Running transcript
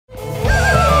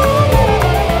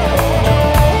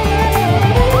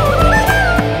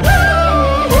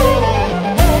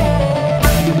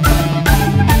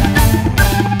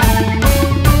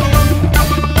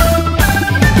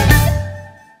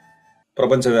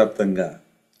ప్రపంచవ్యాప్తంగా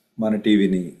మన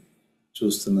టీవీని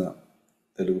చూస్తున్న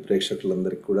తెలుగు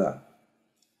ప్రేక్షకులందరికీ కూడా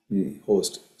మీ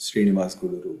హోస్ట్ శ్రీనివాస్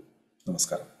గుడూరు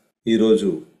నమస్కారం. ఈరోజు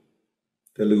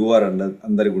తెలుగువారు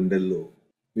అందరి గుండెల్లో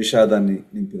విషాదాన్ని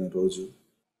నింపిన రోజు.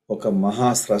 ఒక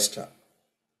మహాస్రష్ట,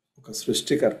 ఒక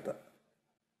సృష్టికర్త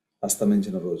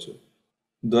అస్తమించిన రోజు.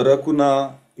 దొరకున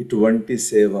ఇటువంటి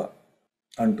సేవ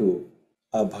అంటూ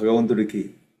ఆ భగవంతుడికి,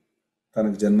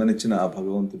 తనకు జన్మనిచ్చిన ఆ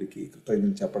భగవంతుడికి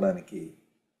కృతజ్ఞత చెప్పడానికి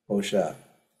బహుశా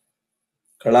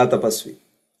కళాతపస్వి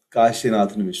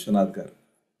కాశీనాథుని విశ్వనాథ్ గారు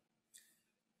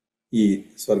ఈ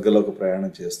స్వర్గలోక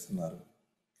ప్రయాణం చేస్తున్నారు.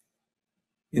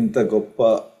 ఇంత గొప్ప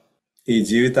ఈ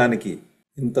జీవితానికి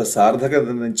ఇంత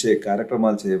సార్థకతనిచ్చే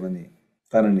కార్యక్రమాలు చేయమని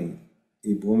తనని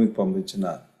ఈ భూమికి పంపించిన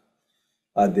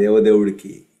ఆ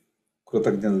దేవదేవుడికి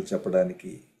కృతజ్ఞతలు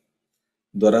చెప్పడానికి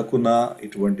దొరకున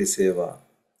ఇటువంటి సేవ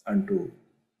అంటూ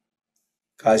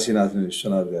కాశీనాథుని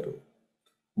విశ్వనాథ్ గారు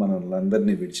మనల్ని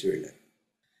అందరినీ విడిచి వెళ్ళారు.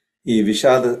 ఈ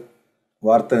విషాద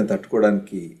వార్తని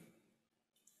తట్టుకోవడానికి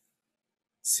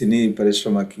సినీ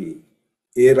పరిశ్రమకి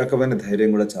ఏ రకమైన ధైర్యం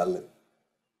కూడా చాలలేదు.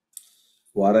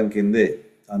 వారం కిందే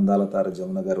అందాల తార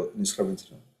జమున గారు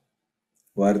నిష్క్రమించడం,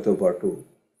 వారితో పాటు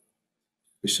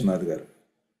విశ్వనాథ్ గారు,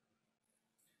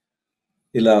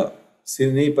 ఇలా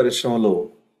సినీ పరిశ్రమలో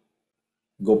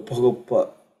గొప్ప గొప్ప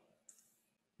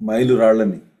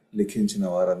మైలురాళ్ళని లిఖించిన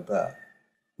వారంతా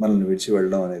మనల్ని విడిచి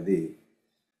వెళ్ళడం అనేది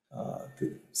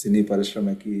సినీ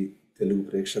పరిశ్రమకి, తెలుగు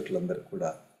ప్రేక్షకులందరూ కూడా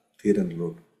తీరని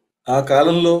లోటు. ఆ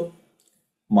కాలంలో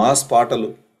మాస్ పాటలు,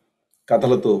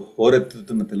 కథలతో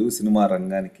హోరెత్తుతున్న తెలుగు సినిమా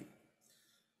రంగానికి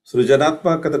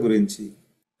సృజనాత్మకత గురించి,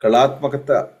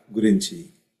 కళాత్మకత గురించి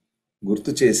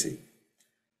గుర్తు చేసి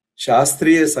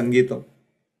శాస్త్రీయ సంగీతం,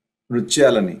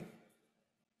 నృత్యాలని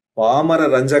పామర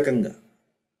రంజకంగా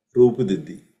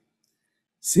రూపుదిద్ది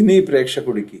సినీ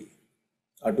ప్రేక్షకుడికి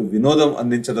అటు వినోదం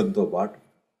అందించడంతో పాటు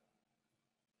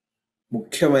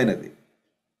ముఖ్యమైనది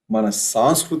మన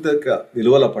సాంస్కృతిక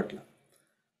విలువల పట్ల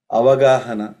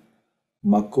అవగాహన,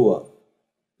 మక్కువ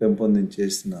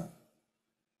పెంపొందించేసిన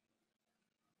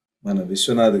మన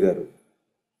విశ్వనాథ్ గారు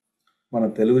మన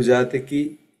తెలుగు జాతికి,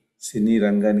 సినీ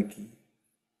రంగానికి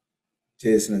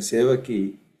చేసిన సేవకి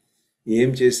ఏం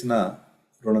చేసినా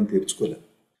రుణం తీర్చుకోలేదు.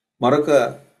 మరొక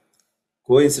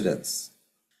కోఇన్సిడెన్స్,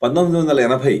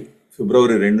 1980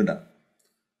 ఫిబ్రవరి 2న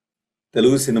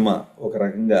తెలుగు సినిమా ఒక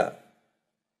రకంగా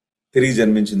తిరిగి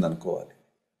జన్మించింది అనుకోవాలి.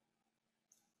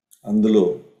 అందులో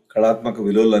కళాత్మక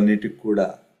విలువలన్నిటికి కూడా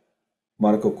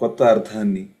మరొక కొత్త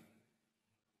అర్థాన్ని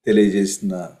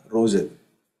తెలియజేసిన రోజు అది.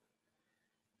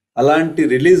 అలాంటి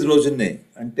రిలీజ్ రోజునే,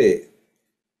 అంటే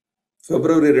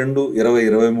ఫిబ్రవరి 2,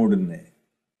 2023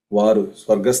 వారు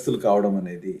స్వర్గస్థులు కావడం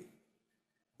అనేది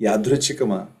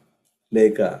యాదృచ్ఛికమా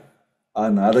లేక ఆ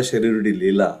నాద శరీరుడి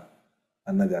లీల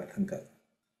అన్నది అర్థం కాదు.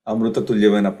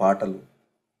 అమృతతుల్యమైన పాటలు,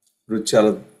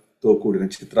 నృత్యాలతో కూడిన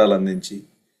చిత్రాలు అందించి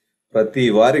ప్రతి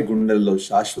వారి గుండెల్లో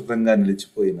శాశ్వతంగా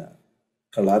నిలిచిపోయిన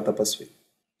కళాతపస్వి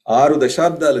 6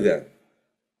 దశాబ్దాలుగా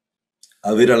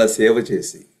అవిరళ సేవ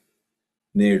చేసి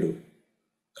నేడు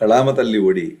కళామ తల్లి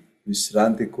ఒడి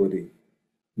విశ్రాంతి కోరి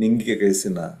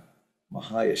నింగికేసిన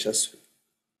మహాయశస్వి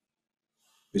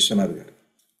విశ్వనాథ్ గారు.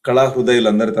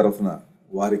 కళాహృదయులందరి తరఫున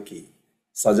వారికి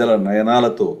సజల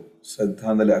నయనాలతో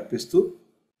శ్రద్ధాంజలి అర్పిస్తూ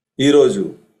ఈరోజు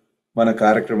మన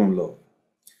కార్యక్రమంలో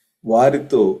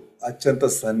వారితో అత్యంత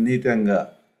సన్నిహితంగా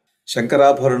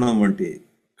శంకరాభరణం వంటి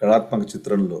కళాత్మక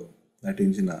చిత్రంలో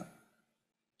నటించిన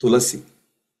తులసి,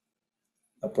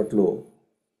 అప్పట్లో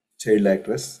చైల్డ్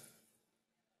యాక్ట్రెస్,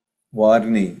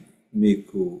 వారిని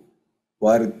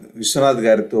విశ్వనాథ్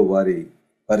గారితో వారి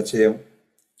పరిచయం,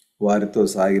 వారితో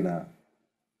సాగిన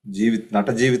నట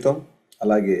జీవితం,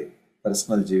 అలాగే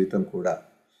పర్సనల్ జీవితం కూడా,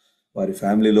 వారి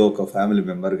ఫ్యామిలీలో ఒక ఫ్యామిలీ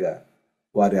మెంబర్గా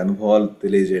వారి అనుభవాలు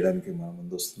తెలియజేయడానికి మా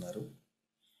ముందు వస్తున్నారు.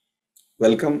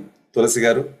 వెల్కమ్ తులసి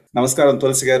గారు. నమస్కారం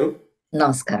తులసి గారు.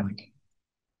 నమస్కారం అండి.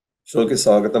 షోకి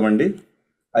స్వాగతం అండి.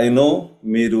 ఐ నో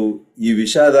మీరు ఈ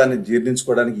విషాదాన్ని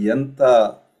జీర్ణించుకోవడానికి ఎంత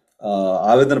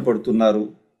ఆవేదన పడుతున్నారు,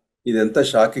 ఇది ఎంత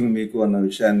షాకింగ్ మీకు అన్న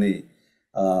విషయాన్ని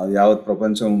యావత్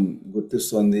ప్రపంచం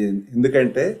గుర్తిస్తోంది.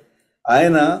 ఎందుకంటే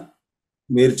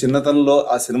మీరు చిన్నతనంలో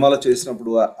ఆ సినిమాలో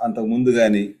చేసినప్పుడు అంతకుముందు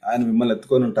కానీ ఆయన మిమ్మల్ని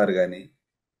ఎత్తుకొని ఉంటారు, కానీ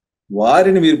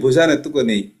వారిని మీరు భుజాన్ని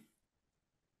ఎత్తుకొని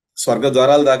స్వర్గ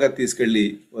ద్వారాల దాకా తీసుకెళ్ళి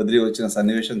వదిలి వచ్చిన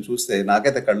సన్నివేశం చూస్తే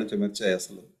నాకైతే కళ్ళు చెమర్చాయి.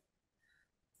 అసలు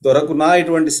దొరకునా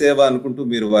ఇటువంటి సేవ అనుకుంటూ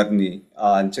మీరు వారిని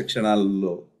ఆ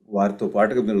అంత్యక్షణాలలో వారితో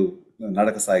పాటుగా మీరు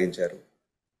నడక సాగించారు.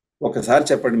 ఒకసారి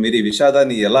చెప్పండి, మీరు ఈ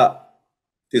విషాదాన్ని ఎలా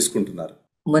తీసుకుంటున్నారు?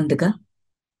 ముందుగా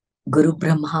గురు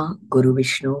బ్రహ్మ గురు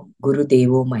విష్ణు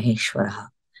గురుదేవో మహేశ్వర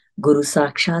గురు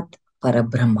సాక్షాత్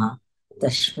పరబ్రహ్మ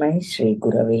తస్మై శ్రీ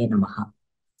గురవే నమః.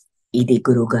 ఇది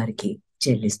గురువు గారికి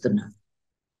చెల్లిస్తున్నాను.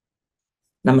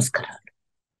 నమస్కారాలు.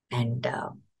 అండ్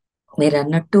మీరు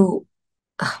అన్నట్టు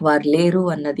వారు లేరు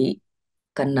అన్నది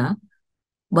కన్నా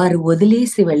వారు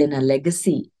వదిలేసి వెళ్ళిన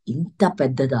లెగసీ ఇంత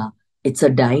పెద్దదా, ఇట్స్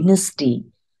అ డైనస్టీ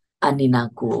అని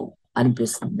నాకు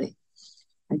అనిపిస్తుంది.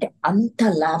 అంటే అంత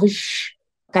lavish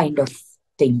kind of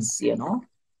things,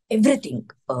 everything.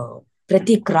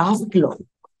 ప్రతి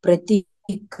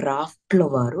క్రాఫ్ట్ లో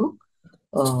వారు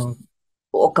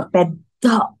ఒక పెద్ద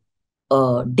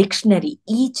డిక్షనరీ,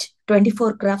 ఈచ్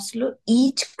 24 క్రాఫ్ట్స్ లో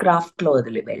ఈచ్ క్రాఫ్ట్ లో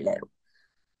వదిలి వెళ్ళారు.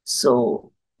 సో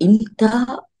ఇంత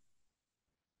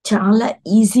చాలా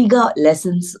ఈజీగా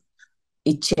లెసన్స్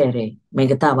ఇచ్చారే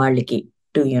మిగతా వాళ్ళకి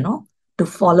to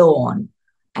follow on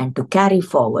and to carry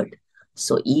forward.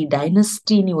 So ఈ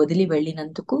డైనస్టీని వదిలి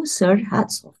వెళ్ళినందుకు sir,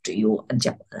 hats off to you అని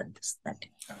చెప్పాలనిపిస్తుంది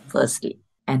ఫస్ట్లీ.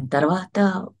 అండ్ తర్వాత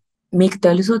మీకు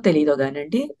తెలుసో తెలీదో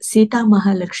కానండి, సీతా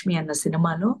మహాలక్ష్మి అన్న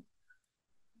సినిమాలో,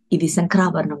 ఇది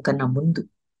శంకరాభరణం కన్నా ముందు,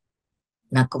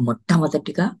 నాకు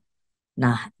మొట్టమొదటిగా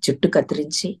నా జుట్టు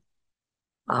కత్తిరించి,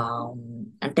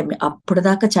 అంటే అప్పుడు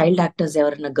దాకా చైల్డ్ యాక్టర్స్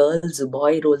ఎవరైనా గర్ల్స్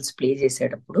బాయ్ రోల్స్ ప్లే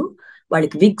చేసేటప్పుడు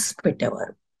వాళ్ళకి విగ్స్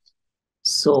పెట్టేవారు.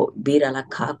 సో వీరు అలా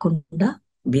కాకుండా,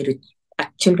 వీరు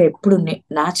యాక్చువల్గా ఎప్పుడు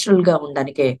న్యాచురల్ గా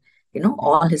ఉండడానికే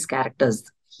all his characters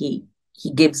he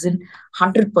gives in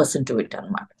 100% to it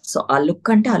అనమాట. సో ఆ లుక్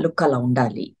అంటే ఆ లుక్ అలా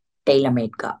ఉండాలి, టైలర్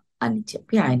మేడ్ గా అని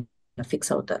చెప్పి ఆయన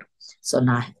ఫిక్స్ అవుతారు. సో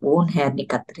నా ఓన్ హెయిర్ ని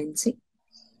కత్తిరించి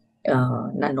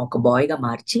నన్ను ఒక బాయ్ గా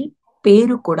మార్చి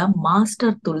పేరు కూడా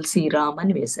మాస్టర్ తులసిరామ్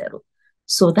అని వేశారు.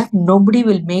 So that nobody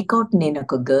will make out నేను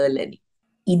ఒక గర్ల్ అని.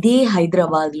 ఇదే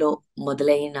హైదరాబాద్ లో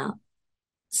మొదలైన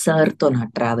సార్ తో నా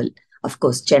ట్రావెల్, అఫ్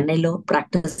కోర్స్ చెన్నైలో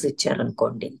ప్రాక్టీస్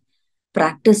ఇచ్చారనుకోండి,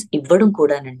 ప్రాక్టీస్ ఇవ్వడం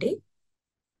కూడానండి.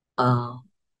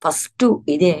 ఫస్ట్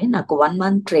ఇదే నాకు 1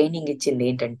 month ట్రైనింగ్ ఇచ్చింది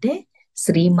ఏంటంటే,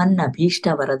 శ్రీమన్ అభీష్ట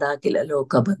వరదాకిల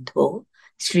లోక బంధో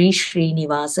శ్రీ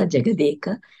శ్రీనివాస జగదేక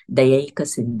దయైక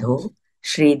సింధో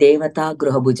శ్రీదేవతా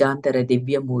గృహభుజాంతర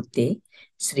దివ్యమూర్తే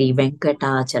శ్రీ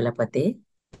వెంకటాచలపతే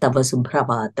తవ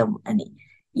సుప్రభాతం అని.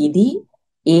 ఇది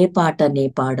ఏ పాటనే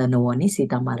పాడను అని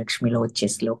సీతామహాలక్ష్మిలో వచ్చే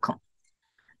శ్లోకం.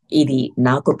 ఇది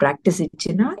నాకు ప్రాక్టీస్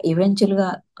ఇచ్చిన, ఈవెన్చువల్ గా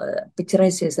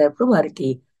పిక్చరైజ్ చేసేటప్పుడు వారికి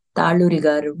తాళ్ళూరి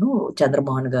గారును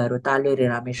చంద్రమోహన్ గారు, తాళ్ళూరి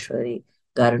రామేశ్వరి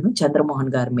గారును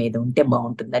చంద్రమోహన్ గారి మీద ఉంటే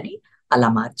బాగుంటుందని అలా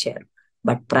మార్చారు.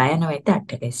 బట్ ప్రయాణం అయితే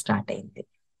అట్టగే స్టార్ట్ అయింది.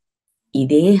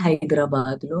 ఇదే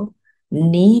హైదరాబాద్ లో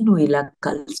నేను ఇలా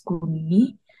కలుసుకుని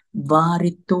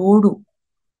వారి తోడు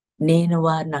నేను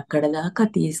వారిని అక్కడ దాకా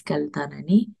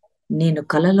తీసుకెళ్తానని నేను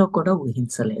కలలో కూడా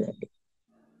ఊహించలేదండి.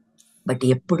 బట్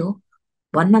ఎప్పుడు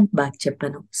 1 month బ్యాక్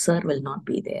చెప్పాను, sir will not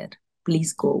be there,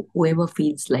 please go, who ever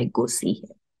feels like go see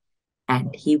him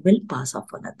and he will pass of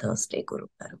on a Thursday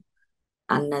గురువు గారు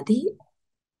అన్నది.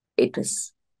 It is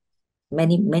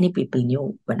many people knew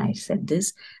when I said this.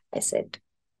 I said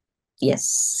yes,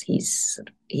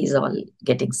 he's all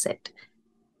getting set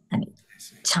అని.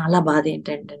 చాలా బాధ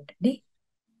ఏంటంటే,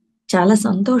 చాలా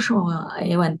సంతోషం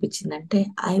ఏమనిపించిందంటే,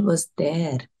 I was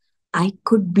there, I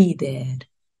could be there,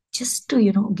 just to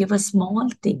give a small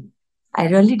thing. I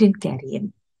really didn't carry him,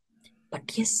 but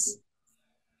yes,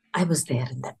 I was there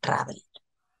in that travel.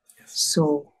 So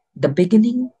the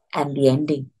beginning and the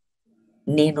ending,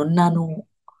 నేనున్నాను,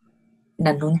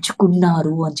 నన్ను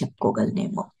ఉంచుకున్నారు అని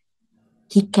చెప్పుకోగలనేమో.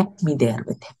 He kept me there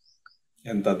with him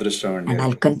ఎంత అదృష్టం అండి and అది.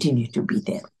 I'll continue to be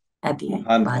there. అది వారికే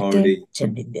మహానుభావుడి,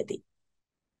 చెందింది, అది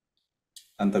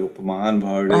అంత గొప్ప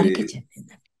మహానుభావుడి వారికే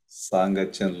చెందింది.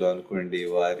 సాంగత్యంలో అనుకోండి,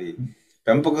 వారి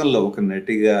పెంపకంలో ఒక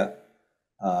నటిగా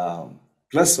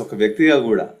ప్లస్ ఒక వ్యక్తిగా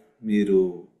కూడా మీరు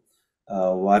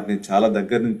వారిని చాలా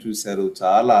దగ్గర నుంచి చూశారు,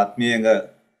 చాలా ఆత్మీయంగా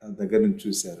దగ్గర నుంచి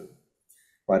చూశారు.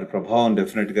 వారి ప్రభావం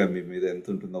డెఫినెట్గా మీ మీద ఎంత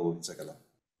ఉంటుందో ఊహించగలం.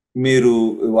 మీరు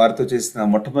వారితో చేసిన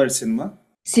మొట్టమొదటి సినిమా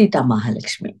సీతా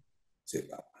మహాలక్ష్మి.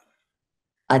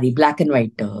 అది బ్లాక్ అండ్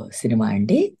వైట్ సినిమా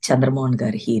అండి. చంద్రమోహన్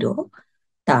గారు హీరో,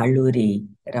 తాళ్ళూరి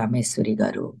రామేశ్వరి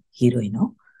గారు హీరోయిన్.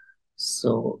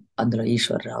 సో అందులో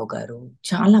ఈశ్వరరావు గారు,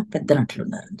 చాలా పెద్ద నటులు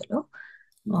ఉన్నారు అందులో.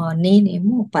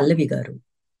 నేనేమో పల్లవి గారు,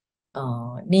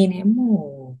 నేనేమో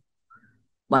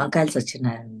వంకాయల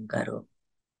సత్యనారాయణ గారు,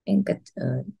 ఇంకా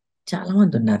చాలా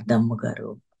మంది ఉన్నారు, దమ్ము గారు.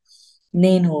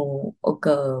 నేను ఒక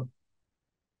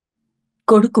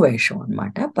కొడుకు వేషం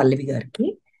అన్నమాట పల్లవి గారికి.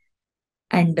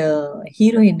 అండ్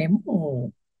హీరోయిన్ ఏమో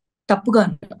తప్పుగా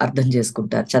అర్థం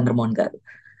చేసుకుంటారు చంద్రమోహన్ గారు.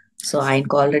 సో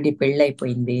ఆయనకు ఆల్రెడీ పెళ్ళి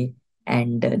అయిపోయింది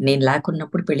అండ్ నేను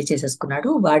లేకున్నప్పుడు పెళ్లి చేసేసుకున్నాడు,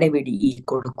 వాడే వీడి ఈ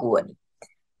కొడుకు అని.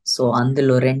 సో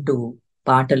అందులో 2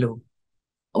 పాటలు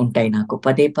ఉంటాయి నాకు,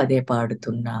 పదే పదే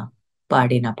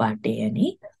పాడిన పాటే అని.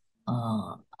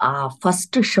 ఆ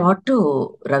ఫస్ట్ షాట్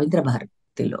రవీంద్ర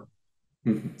భారతిలో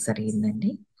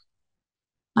జరిగిందండి.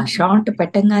 ఆ షాట్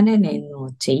పెట్టంగానే నేను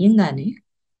చెయ్యంగానే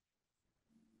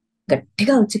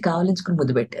గట్టిగా వచ్చి కావలించుకుని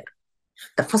ముద్దు పెట్టారు.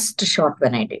 The first shot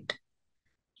when I did.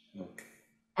 Okay.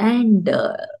 And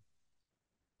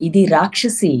ఇది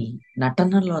రాక్షసి,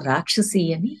 నటనలో రాక్షసి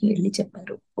అని వెళ్ళి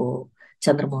చెప్పారు ఓ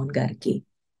చంద్రమోహన్ గారికి,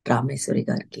 రామేశ్వరి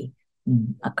గారికి,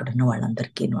 అక్కడున్న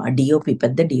వాళ్ళందరికీ. ఆ డిఓపి,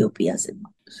 పెద్ద డిఓపి ఆ సినిమా,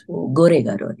 సో గోరే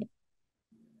గారు అని.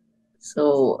 So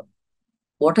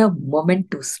what a moment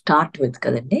to start with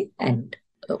కదండి. అండ్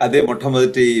అదే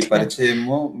మొట్టమొదటి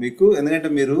పరిచయము మీకు, ఎందుకంటే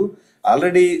మీరు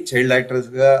ఆల్రెడీ చైల్డ్ యాక్టర్స్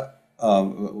గా ఆ,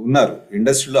 ఉన్నారు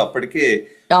ఇండస్ట్రీలో అప్పటికే.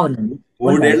 అవునండి, ఉన్నారు,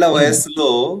 మూడేళ్ల ఉన్నారు.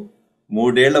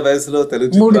 వయసులో,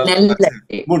 తెలుగు 3 చిత్రాల్లో పరిచయం.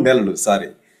 నెలలండి. 3 నెలలు, సారీ,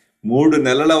 3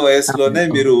 నెలల వయసులోనే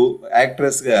అవును. మీరు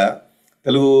యాక్ట్రెస్ గా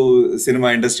తెలుగు సినిమా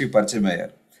ఇండస్ట్రీకి పరిచయం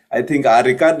అయ్యారు. ఐ థింక్ ఆ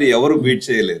రికార్డు ఎవరు బీట్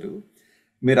చేయలేరు.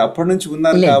 మీరు అప్పటి నుంచి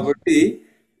ఉన్నారు లేదు. కాబట్టి,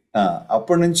 ఆ,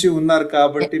 అప్పటి నుంచి ఉన్నారు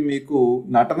కాబట్టి మీకు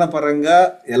నటన పరంగా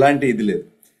ఎలాంటి ఇది లేదు.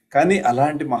 కానీ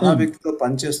అలాంటి మహా వ్యక్తితో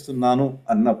పనిచేస్తున్నాను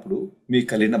అన్నప్పుడు మీకు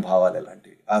కలిగిన భావాలు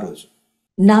ఎలాంటివి ఆ రోజు?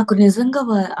 నాకు నిజంగా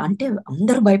అంటే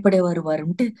అందరూ భయపడేవారు. వారు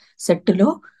ఉంటే సెట్లో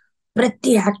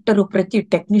ప్రతి యాక్టర్, ప్రతి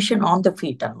టెక్నీషియన్ ఆన్ ద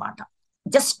ఫీట్ అన్నమాట,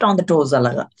 జస్ట్ ఆన్ ద టోస్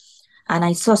అలాగా. And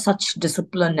I saw such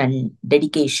discipline and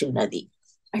dedication అది.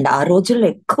 అండ్ ఆ రోజుల్లో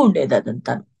ఎక్కువ ఉండేది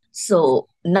అదంతా. సో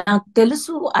నాకు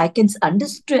తెలుసు, I can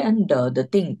understand the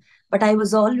thing, but I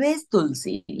was always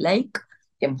Tulasi. Like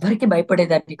ఎవ్వరికి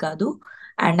భయపడేదాన్ని కాదు.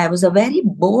 And I was a very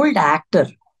bold actor.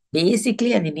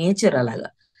 Basically అది నేచర్ అలాగా.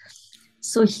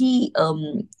 సో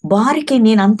వారికి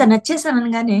నేను అంత నచ్చేసాను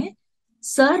అనగానే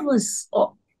సార్ వాజ్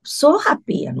సో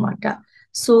హ్యాపీ అన్నమాట.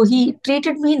 So he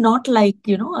treated me not like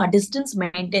ఆ డిస్టెన్స్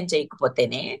మెయింటైన్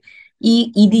చేయకపోతేనే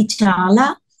ఇది చాలా,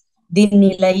 దీన్ని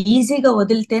ఇలా ఈజీగా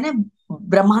వదిలితేనే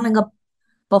బ్రహ్మాండంగా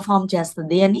పర్ఫామ్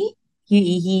చేస్తుంది అని హీ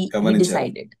గమనించారు,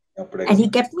 డిసైడెడ్. అప్పుడే అండ్ హీ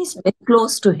కెప్ట్ గమనించారు. మీ very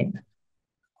close to him.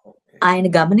 Okay. ఆయన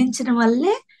గమనించడం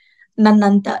వల్లే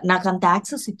నాకు అంత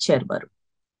యాక్సెస్ ఇచ్చారు వారు.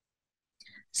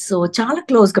 సో చాలా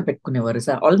క్లోజ్ గా పెట్టుకునేవారు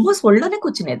సార్. ఆల్మోస్ట్ ఒళ్ళోనే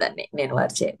కూర్చునేదాన్ని నేను.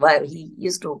 He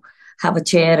use to have a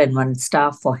chair and one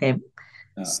staff for him.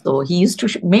 ఆ, so he use to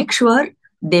make sure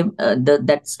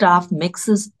that staff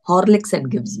mixes Horlicks and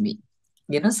gives me.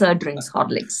 Sir drinks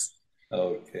Horlicks.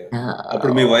 Okay.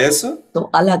 అప్పుడు మీ వయస్సు? So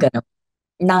అలాగా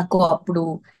నాకు అప్పుడు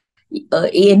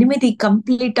 8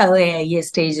 complete అయ్యే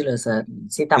stage లో sir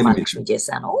 8. Sitamahalakshmi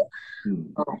చేశాను.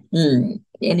 ఉమ్.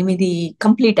 8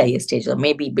 complete అయ్యే స్టేజ్ లో,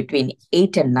 మేబీ బిట్వీన్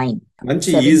 8 and 9.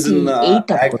 మంచి ఈజ్ ఉన్న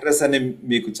 78 అనుకో. యాక్ట్రెస్ అని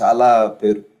మీకు చాలా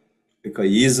పేరు. ఇక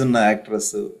ఈజ్ ఉన్న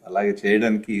యాక్ట్రెస్, అలాగే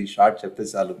చేయడానికి షార్ట్ చెప్తే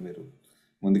చాలు మీరు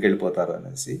ముందుకెళ్ళిపోతారు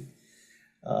అనేసి.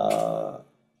 ఆ,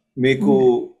 మీకు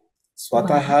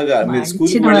స్వతహాగా మీరు వాళ్ళు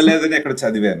స్కూల్కి ఇచ్చిన వాళ్ళు. వెళ్ళలేదని అక్కడ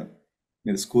చదివాను.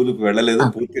 మీరు స్కూల్కి వెళ్ళలేదు, ఆ,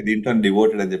 పూర్తి దీంట్లో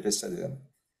డివోటెడ్ అని చెప్పేసి చదివాను.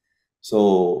 సో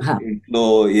ఆ, ఇంట్లో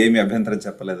ఏమి అభ్యంతరం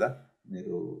చెప్పలేదా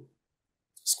మీరు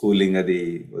స్కూలింగ్ అది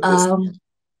ఆ, వదిలేసి?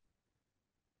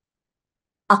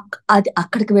 అది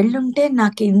అక్కడికి వెళ్ళుంటే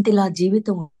నాకు ఇంత ఇలా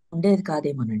జీవితం ఉండేది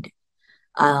కాదేమోనండి.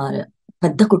 ఆ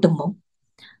పెద్ద కుటుంబం.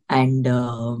 And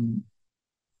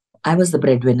I was the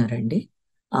bread winner అండి.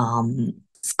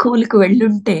 స్కూల్కి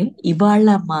వెళ్ళుంటే ఇవాళ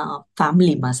మా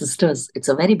ఫ్యామిలీ, మా sisters,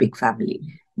 it's a very big family,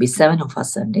 7 of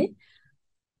us అండి.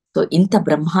 సో ఇంత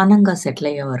బ్రహ్మాండంగా సెటిల్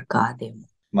అయ్యేవారు కాదేమో.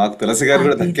 మాకు తులసి గారు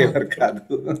కూడా అది దక్కేవారు నాకు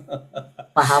కాదు.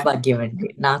 మహాభాగ్యం అండి.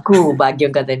 నాకు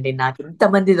భాగ్యం కదండి నాకు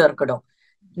ఇంతమంది దొరకడం.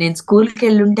 నేను స్కూల్కి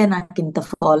వెళ్ళుంటే నాకు ఇంత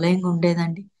ఫాలోయింగ్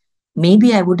ఉండేదండి. Maybe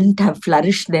I wouldn't have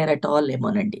flourish there at all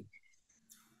ఏమోనండి.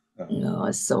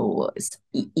 సో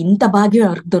ఇంత భాగ్యం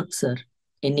ఎవరికి దొరుకు సార్?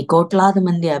 ఎన్ని కోట్లాది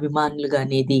మంది అభిమానులుగా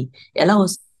అనేది ఎలా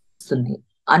వస్తుంది?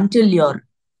 Until your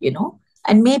you know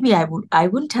and maybe I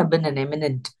wouldn't have been an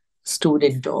eminent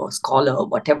student or scholar,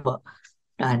 whatever.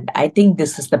 And I think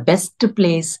this is the best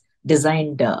place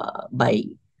designed by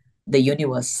the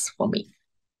universe for me.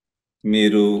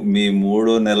 మీరు మీ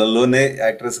 3 నెలల్లోనే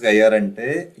యాక్ట్రెస్ గా అయ్యారంటే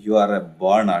you are a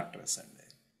born actress అండి.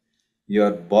 You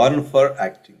are born for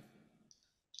acting.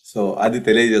 So అది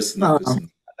తెలియజేస్తుంది అనిపిస్తుంది.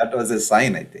 That was a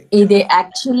sign I think. ఇది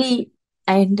actually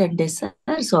ఏంటంటే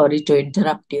sir, sorry to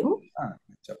interrupt you,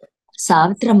 చెప్పండి.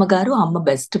 సావిత్రమ్మ గారు అమ్మ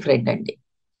బెస్ట్ ఫ్రెండ్ అండి.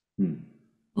 Hmm.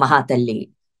 మహాతల్లి,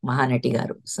 మహానటి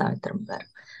గారు సావిత్రమ్మ గారు.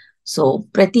 సో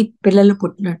ప్రతి పిల్లలు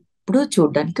పుట్టినప్పుడు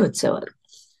చూడడానికి వచ్చేవారు.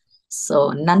 సో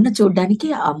నన్ను చూడడానికి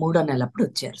ఆ 3వ నెలప్పుడు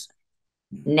వచ్చారు sir.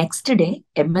 Next day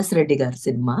MS Reddy గారి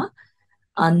సినిమా,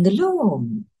 అందులో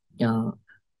ఆ,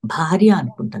 భార్య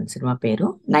అనుకుంటాను సినిమా పేరు,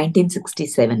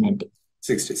 1967 అండి.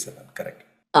 67, correct.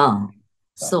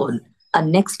 So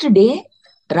next day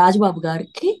Rajababu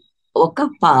గారికి ఒక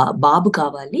బాబు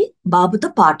కావాలి, బాబుతో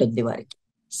పాట ఉంది వారికి.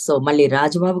 సో మళ్ళీ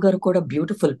రాజబాబు గారు కూడా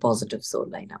బ్యూటిఫుల్ పాజిటివ్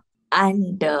సోల్ ఆయన.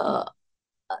 అండ్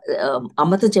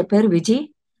అమ్మతో చెప్పారు, విజయ్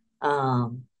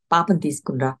పాపని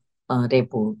తీసుకునిరా,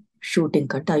 రేపు షూటింగ్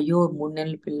కంటే అయ్యో 3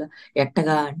 నెలల పిల్ల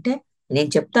ఎట్టగా అంటే నేను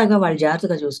చెప్తాగా వాళ్ళు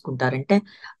జాగ్రత్తగా చూసుకుంటారంటే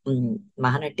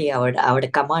మహానటి ఆవిడ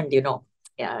కమాండ్ యూనో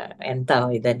ఎంత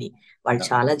ఇదని వాళ్ళు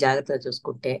చాలా జాగ్రత్తగా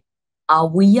చూసుకుంటే ఆ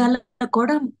ఉయ్యాల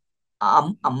కూడా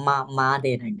అమ్మ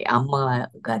మాదేనండి, అమ్మ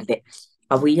గారిదే.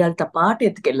 ఆ ఉయ్యాలతో పాటు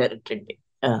ఎత్తుకెళ్ళారటండి.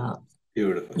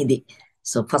 ఇది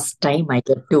so first time I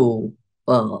get to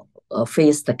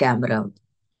face the camera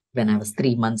when I was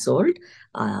 3 months old.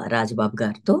 Rajababu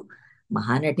గారితో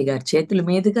మహానటి గారి చేతుల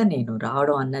మీదుగా నేను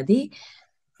రావడం అన్నది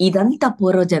ఇదంతా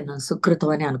పూర్వజన్మ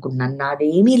సుకృతం అని అనుకుంటున్నాను.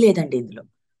 నాదేమీ లేదండి ఇందులో,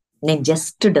 నేను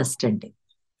జస్ట్ డస్ట్ అండి,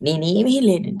 నేనేమీ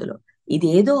లేను ఇందులో. ఇది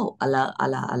ఏదో అలా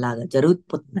అలా అలాగా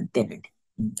జరుగుతుంది అంతేనండి.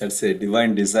 దట్స్ ఏ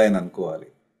డివైన్ డిజైన్ అనుకోవాలి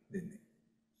దీన్ని,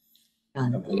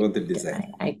 భగవంతుడి design.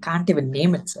 I can't even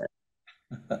name it sir.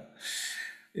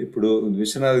 ఇప్పుడు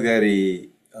విశ్వనాథ్ గారి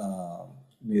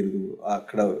మీరు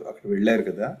అక్కడ వెళ్ళారు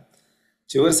కదా,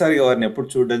 చివరిసారిగా వారిని ఎప్పుడు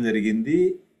చూడడం జరిగింది?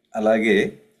 అలాగే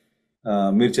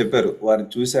మీరు చెప్పారు వారిని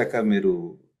చూశాక మీరు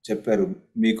చెప్పారు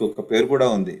మీకు ఒక పేరు కూడా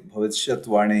ఉంది, భవిష్యత్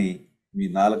వాణి మీ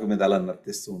నాలుక మీద అలా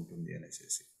నర్తిస్తూ ఉంటుంది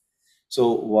అనేసి. సో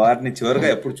వారిని చివరిగా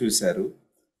ఎప్పుడు చూశారు?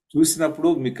 చూసినప్పుడు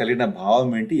మీకు కలిగిన భావం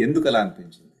ఏంటి? ఎందుకు అలా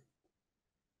అనిపించింది?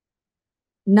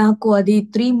 నాకు అది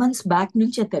 3 months బ్యాక్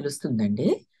నుంచే తెలుస్తుందండి.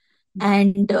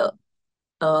 And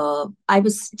I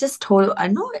was just I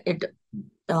know it,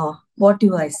 what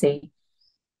you I say,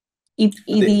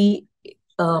 ఇది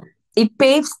ఇట్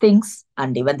పేవ్స్ థింగ్స్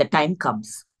అండి when the time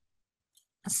comes.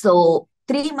 So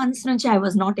 3 months నుంచి I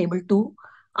was not able to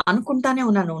అనుకుంటానే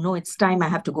ఉన్నాను, no it's time I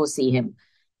have to go see him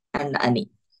అని.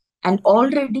 And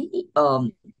already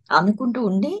అనుకుంటూ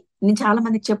ఉండి నేను చాలా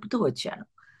మందికి చెప్తూ వచ్చాను,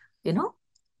 you know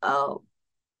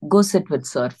go SIT with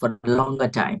sir for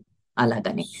longer time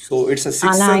అలాగని. సో ఇట్స్ a sixth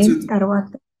అలా sense అయిన which-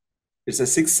 తర్వాత it's a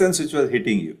sixth sense which was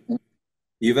hitting you.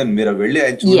 Even మీరు వెళ్ళి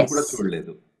ఆయన చూడని కూడా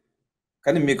చూడలేదు,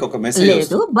 కానీ మీకు ఒక మెసేజ్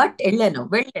లేదు, బట్ వెళ్ళాను నో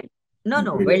వెళ్ళాను.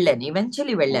 వెళ్ళాను,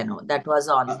 ఈవెన్చువలీ వెళ్ళాను. That was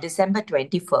on December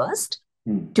 21st,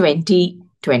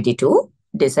 2022,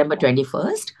 December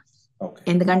 21st. Okay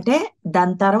ఎందుకంటే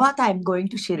దాని తర్వాత I'm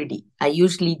going to Shirdi. I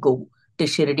usually go to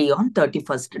Shirdi on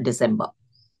 31st December.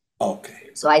 Okay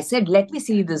So I said, let me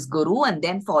see this guru and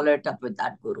then follow it up with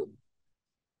that guru.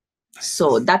 So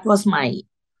that was my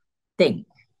thing.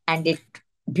 And it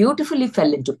beautifully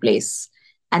fell into place.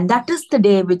 And that is the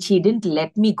day which he didn't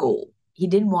let me go. He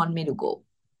didn't want me to go,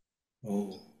 oh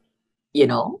you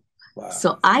know. wow. So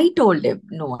I told him,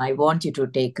 no, I want you to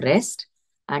take rest.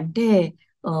 అంటే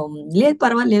లేదు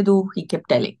పర్వాలేదు, he kept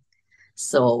telling.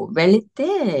 So వెళితే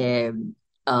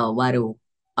వారు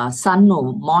ఆ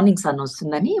morning sun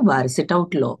వస్తుందని వారు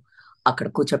sit-out లో అక్కడ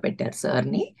కూర్చోపెట్టారు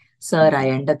సార్ని. సార్ ఆ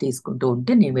ఎండ తీసుకుంటూ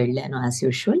ఉంటే నేను వెళ్ళాను యాజ్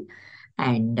యూజువల్.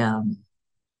 అండ్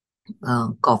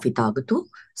కాఫీ తాగుతూ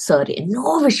సార్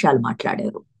ఎన్నో విషయాలు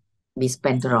మాట్లాడారు. We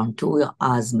spent around 2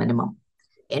 hours minimum.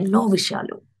 ఎన్నో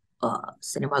విషయాలు,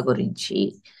 సినిమా గురించి,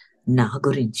 నా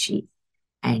గురించి.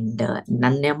 అండ్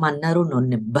నన్నేమన్నారు, నువ్వు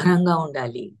నిబ్బరంగా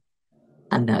ఉండాలి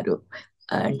అన్నారు.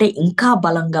 అంటే ఇంకా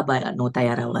బలంగా నువ్వు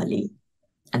తయారవ్వాలి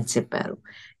అని చెప్పారు.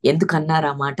 ఎందుకన్నారు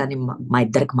ఆ మాట అని మా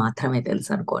ఇద్దరికి మాత్రమే తెలుసు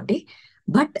అనుకోండి.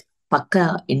 బట్ పక్క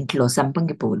ఇంట్లో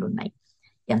సంపంగి పువ్వులు ఉన్నాయి,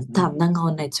 ఎంత అందంగా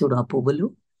ఉన్నాయి చూడు ఆ పువ్వులు,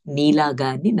 నీలాగా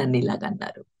అని నన్ను ఇలాగా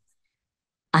అన్నారు.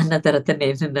 అన్న తర్వాత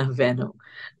నేను నవ్వాను.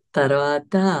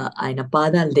 తర్వాత ఆయన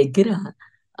పాదాల దగ్గర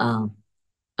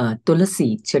తులసి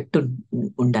చెట్టు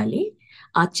ఉండాలి,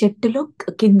 ఆ చెట్టులో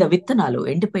కింద విత్తనాలు,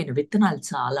 ఎండిపోయిన విత్తనాలు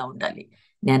చాలా ఉండాలి.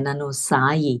 నేను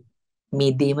సాయి, మీ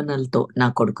దీవెనలతో నా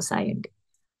కొడుకు సాయి అండి,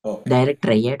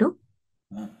 డైరెక్టర్ అయ్యాడు.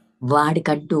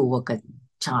 వాడికంటూ ఒక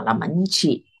చాలా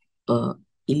మంచి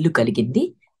ఇల్లు కలిగింది,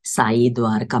 సాయి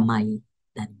ద్వారకమ్మాయి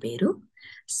దాని పేరు.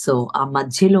 సో ఆ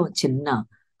మధ్యలో చిన్న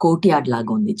కోటియాడ్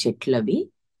లాగా ఉంది చెట్లవి.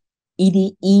 ఇది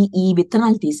ఈ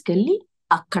విత్తనాలు తీసుకెళ్లి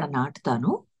అక్కడ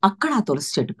నాటుతాను, అక్కడ ఆ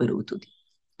తులసి చెట్టు పెరుగుతుంది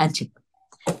అని చెప్పి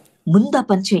ముందు ఆ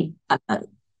పని చెయ్యి అన్నారు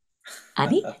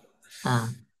అని.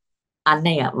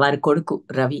 అన్నయ్య వారి కొడుకు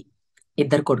రవి,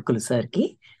 ఇద్దరు కొడుకులు సార్కి,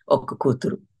 ఒక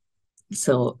కూతురు.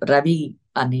 సో రవి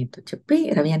అన్నయ్యతో చెప్పి,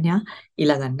 రవి అన్నయ్య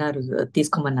ఇలాగన్నారు,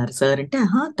 తీసుకోమన్నారు సార్ అంటే,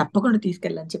 తప్పకుండా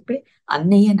తీసుకెళ్ళని చెప్పి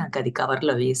అన్నయ్య నాకు అది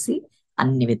కవర్లో వేసి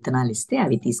అన్ని విత్తనాలు ఇస్తే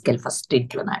అవి తీసుకెళ్ళి ఫస్ట్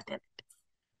ఇంట్లో నాటారు.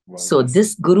 సో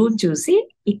దిస్ గురువుని చూసి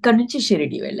ఇక్కడ నుంచి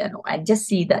షిరిడి వెళ్ళాను and just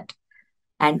see that.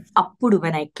 And అప్పుడు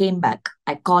when I came back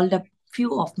I called up few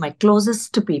of my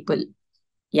closest people,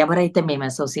 ఎవరైతే మేము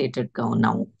అసోసియేటెడ్ గా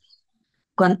ఉన్నాము,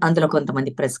 అందులో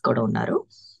కొంతమంది ప్రెస్ కూడా ఉన్నారు.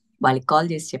 వాళ్ళకి కాల్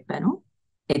చేసి చెప్పాను,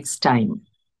 it's time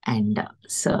and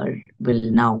sir will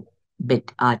now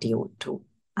bit RTO to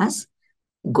us,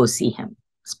 go see him,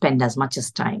 spend as much as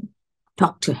time,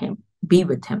 talk to him, be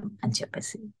with him అని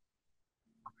చెప్పేసి.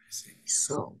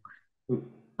 సో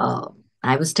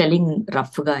I was telling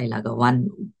roughగా ఇలాగా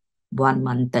one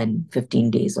month and 15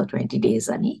 days or 20 days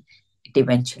అని it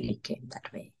eventually came that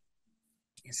way.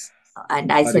 Yes. And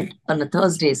I మరి said on a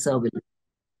Thursday,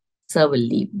 sir will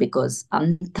leave because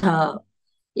అంత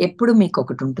ఎప్పుడు మీకు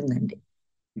ఒకటి ఉంటుందండి.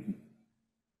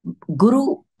 గురు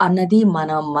అన్నది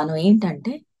మనం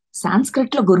ఏంటంటే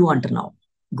సాంస్క్రిట్ లో గురువు అంటున్నాం.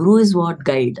 గురు is what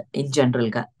guide in general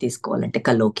గా తీసుకోవాలంటే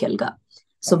కలోకియల్ గా.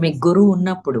 సో మీకు గురువు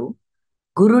ఉన్నప్పుడు,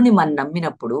 గురువుని మనం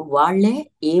నమ్మినప్పుడు వాళ్ళే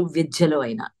ఏ విద్యలో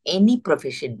అయినా any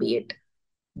profession B it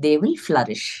they will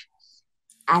flourish.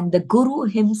 And the Guru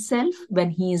himself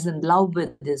when he is in love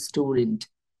with his student,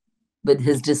 with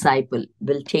his disciple,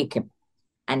 will take him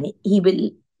and he will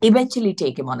eventually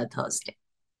take him on a Thursday.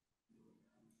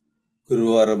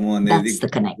 గురువారము అనేది That's the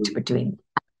connect between.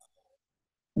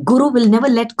 Guru will never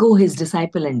let go his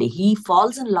disciple, and he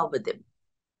falls in love with him.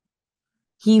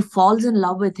 He falls in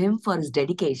love with him for his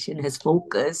dedication, his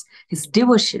focus, his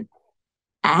devotion.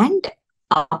 And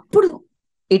appudu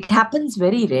it happens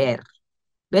very rare,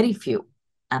 very few.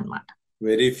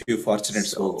 Very few fortunate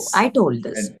So souls. I told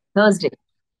this And Thursday.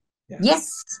 yeah, Yes,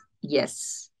 yes.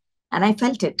 And I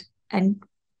felt it. And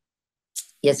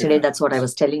yesterday, yeah. that's what I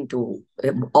was telling to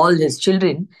all his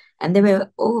children, and they were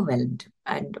overwhelmed.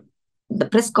 And the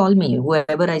press called me.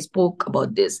 Whoever I spoke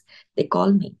about this, they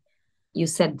called me. You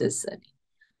said this.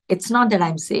 It's not that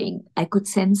I'm saying. I could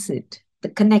sense it.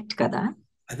 The connect kada.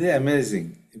 అదే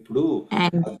amazing. ఇప్పుడు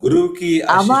And ఆ గురువుకి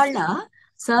ఆ అవాళ్ళ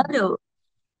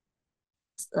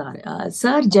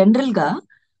sir general గా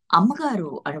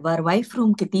అమ్మగారు వారి wife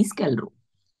room కి తీసుకెళ్లరు.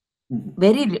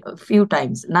 Very few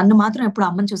times. నన్ను మాత్రం ఎప్పుడు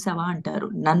అమ్మని చూసావా అంటారు.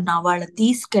 నన్ను వాళ్ళ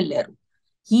తీసుకెళ్లారు.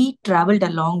 He travelled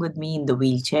along with me in the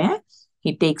wheel chair.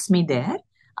 He takes me there.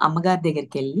 అమ్మగారి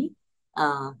దగ్గరికి వెళ్ళి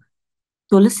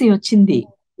తులసి వచ్చింది,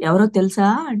 ఎవరో తెలుసా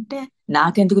అంటే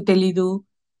నాకెందుకు తెలీదు.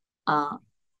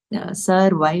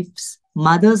 Sir wives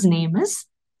mother's name is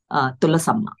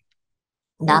Tulasamma.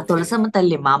 నా Okay. తులసమ్మ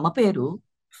తల్లి మా అమ్మ పేరు.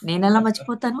 నేనెలా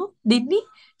మర్చిపోతాను దీన్ని?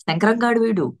 శంకరంగాడు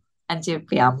వీడు అని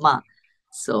చెప్పి అమ్మ.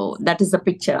 So that is the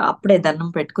picture. అప్పుడే దండం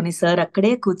పెట్టుకుని సార్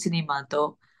అక్కడే కూర్చుని మాతో,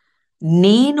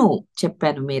 నేను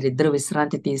చెప్పాను మీరిద్దరు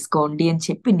విశ్రాంతి తీసుకోండి అని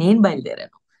చెప్పి నేను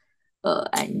బయలుదేరాను.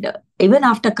 And even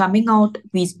after coming out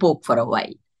we spoke for a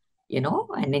while, you know.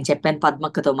 And నేను చెప్పాను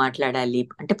పద్మక్కతో మాట్లాడాలి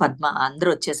అంటే, పద్మ అందరూ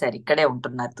వచ్చేసారు, ఇక్కడే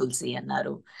ఉంటున్నారు తులసి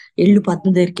అన్నారు. ఎల్లు పద్మ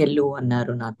దగ్గరికి వెళ్ళు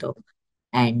అన్నారు నాతో.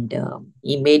 అండ్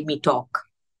ఈ made me talk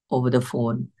over the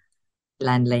phone,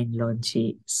 land line లోంచి.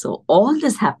 సో ఆల్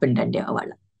దిస్ హ్యాపెండ్ అండి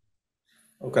వాళ్ళ.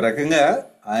 ఒక రకంగా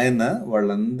ఆయన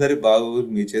వాళ్ళందరి బాగు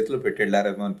మీ చేతిలో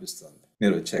పెట్టెళ్ళారేమో అనిపిస్తుంది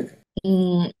మీరు వచ్చాక.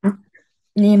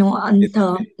 నేను అంత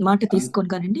మాట తీసుకోను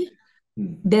కానండి.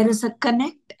 There is a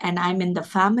connect and I'm in the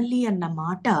family అన్న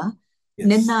మాట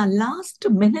నిన్న లాస్ట్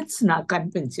మినిట్స్ నాకు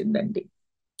అనిపించిందండి.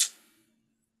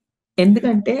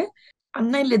 ఎందుకంటే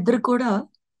అన్నయ్యలు ఇద్దరు కూడా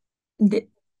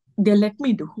they let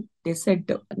me do. They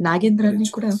said Nagendra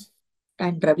అన్నయ్య కూడా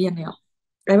అండ్ రవి అన్నయ్య,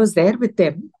 I was there with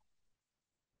them,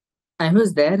 I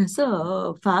was there as a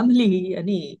family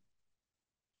అని.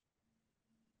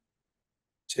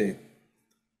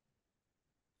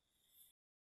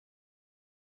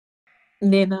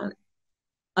 నేను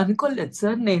అనుకోలేదు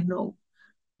సార్, నేను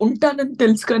ఉంటానని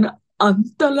తెలుసు కానీ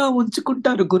అంతలా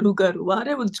ఉంచుకుంటారు గురువు గారు.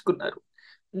 వారే ఉంచుకున్నారు,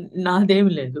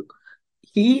 నాదేమి లేదు.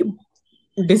 He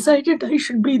decided I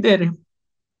should be there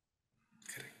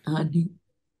అని.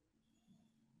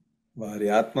 వారి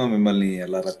ఆత్మ మిమ్మల్ని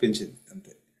అలా రప్పించింది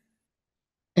అంతే.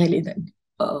 తెలీదండి.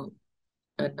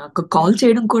 నాకు కాల్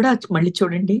చేయడం కూడా మళ్ళీ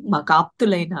చూడండి, మాకు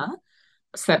ఆప్తులైన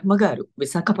శర్మ గారు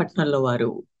విశాఖపట్నంలో, వారు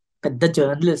పెద్ద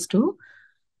జర్నలిస్టు.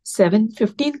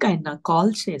 7:15 ఆయన నాకు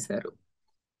కాల్ చేశారు,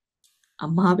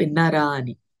 అమ్మా విన్నారా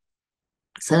అని.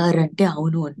 సార్ అంటే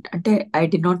అవును అంటే, I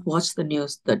did not watch the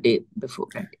news the day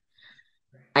before అండి.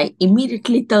 ఐ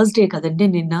ఇమ్మీడియట్లీ థర్స్డే కదండి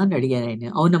నిన్న అని అడిగాను. ఆయన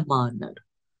అవునమ్మా అన్నారు.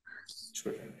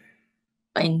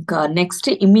 ఇంకా next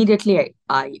immediately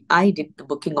I did the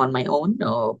booking on my own.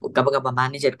 గబగబా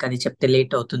మేనేజర్ కి అది చెప్తే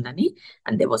లేట్ అవుతుందని.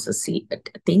 And they was a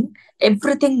thing,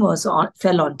 everything was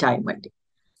fell on time అండి.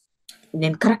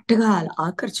 నేను కరెక్ట్ గా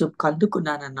ఆఖరి చూపుకు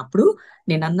అందుకున్నాను అన్నప్పుడు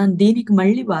నేను అన్నాను, దీనికి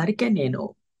మళ్ళీ వారికే నేను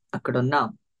అక్కడ ఉన్నా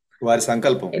వారి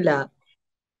సంకల్పం ఇలా.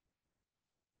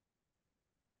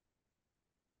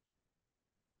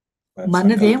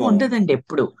 మనదేం ఉండదండి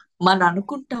ఎప్పుడు. మనం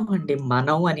అనుకుంటామండి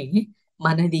మనం అని,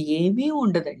 మనది ఏమీ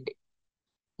ఉండదండి.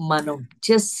 మనం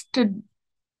just,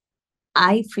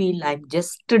 I feel I'm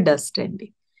just dust అండి,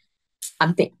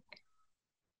 అంతే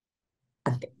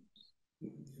అంతే.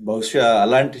 బహుశా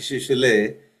అలాంటి శిష్యులే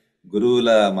గురువుల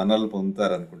మనలు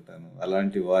పొందుతారు అనుకుంటాను.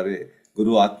 అలాంటి వారి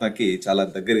గురువు ఆత్మకి చాలా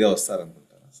దగ్గరగా వస్తారు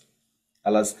అనుకుంటాను.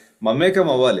 అలా మమేకం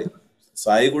అవ్వాలి.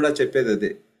 సాయి కూడా చెప్పేది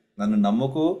అదే, నన్ను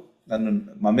నమ్ముకో, నన్ను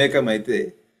మమేకం అయితే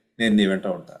నేను నీ వెంట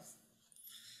ఉంటాను.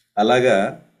 అలాగా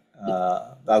ఆ,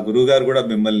 ఆ గురువు గారు కూడా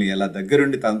మిమ్మల్ని ఎలా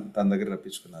దగ్గరుండి తన దగ్గర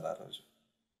రప్పించుకున్నారు ఆ రోజు.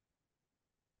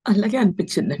 అలాగే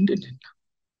అనిపించిందండి నిన్న.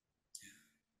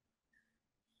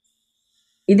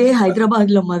 ఇదే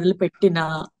హైదరాబాద్ లో మొదలు పెట్టిన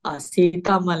ఆ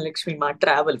సీతామహాలక్ష్మి మా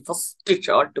ట్రావెల్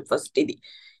ఫస్ట్ ఇది.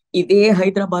 ఇదే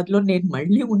హైదరాబాద్ లో నేను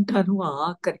మళ్ళీ ఉంటాను ఆ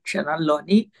ఆఖరి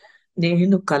క్షణాల్లోని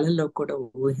నేను కలలో కూడా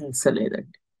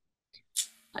ఊహించలేదండి.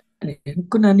 నేను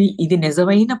అనుకున్నాను ఇది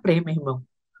నిజమైన ప్రేమేమో,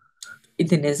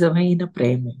 ఇది నిజమైన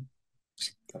ప్రేమే.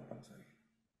 తప్పనిసరి.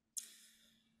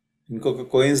 ఇంకొక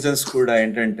కోయిన్సిడెన్స్ కూడా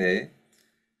ఏంటంటే,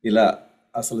 ఇలా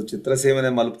అసలు చిత్రసీమనే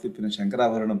మలుపు తిప్పిన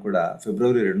శంకరాభరణం కూడా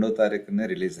ఫిబ్రవరి 2వ తారీఖునే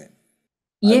రిలీజ్ అయింది.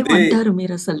 అదే ఏమంటారు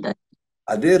మీరు అసలు దాన్ని?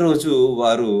 అదే రోజు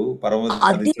వారు పరమతి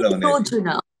అదే సాధించడం అనేది రోజున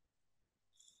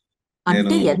నేను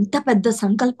అంటే ఎంత పెద్ద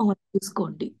సంకల్పం అని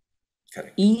చూసుకోండి.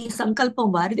 కరెక్ట్ ఈ సంకల్పం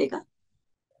వారిదేగా.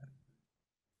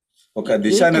 ఒక ఏంటంటే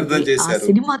దిశానిర్దేశం ఆ చేశారు.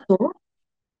 సినిమాతో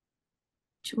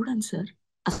చూడండి సార్,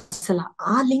 అసలు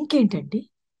ఆ లింక్ ఏంటండి?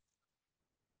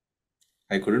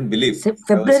 I couldn't believe. I was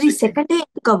February checking. 2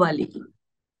 ఎందుకు అవ్వాలి?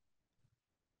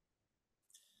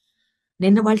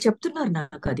 నిన్న వాళ్ళు చెప్తున్నారు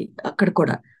నాకు అది అక్కడ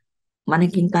కూడా.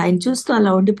 మనకి ఇంకా ఆయన చూస్తూ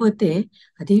అలా ఉండిపోతే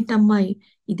అదేంటమ్మాయి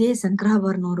ఇదే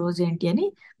శంకరాభరణం రోజు ఏంటి అని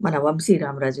మన వంశీ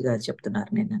రామరాజు గారు చెప్తున్నారు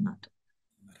నిన్న నాతో.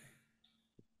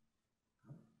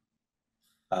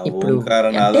 ఆ ఇప్పుడు ఓంకార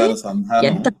అంటే నాదానుసంధానం,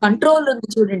 ఎంత కంట్రోల్ ఉంది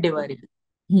చూడండి వారికి.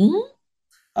 హ్మ్?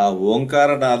 ఆ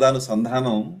ఓంకార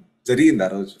నాదానుసంధానం జరిగింది ఆ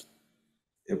రోజు.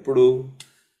 ఎప్పుడు?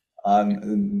 ఆ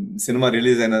సినిమా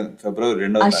రిలీజ్ అయిన ఫిబ్రవరి ఆ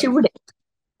 2వ తారీఖు. శివుడే,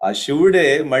 ఆ శివుడే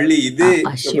మళ్ళీ ఆ ఇదే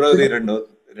ఆ ఫిబ్రవరి శివుడే.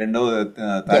 2వ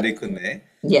తారీఖునే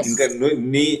ఎస్. ఇంకా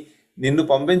నిన్ను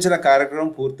పంపించిన కార్యక్రమం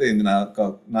పూర్తయింది.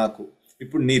 నాకు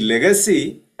ఇప్పుడు నీ లెగసీ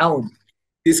అవును,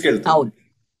 తీసుకెళ్తుంది. అవును.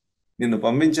 నిన్ను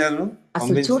అసలు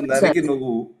పంపించిన చూడండి దానికి సార్.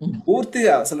 నువ్వు హ్మ్.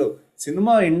 పూర్తిగా అసలు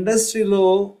సినిమా ఇండస్ట్రీలో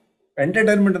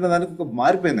ఎంటర్టైన్మెంట్ అనే దానికి ఒక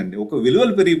మారిపోయిందండి. ఒక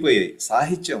విలువలు పెరిగిపోయాయి.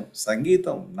 సాహిత్యం,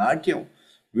 సంగీతం, నాట్యం,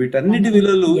 వీటన్నిటి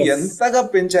విలువలు ఎస్, ఎంతగా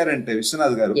పెంచారంటే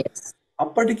విశ్వనాథ్ గారు, ఎస్.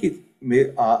 అప్పటికి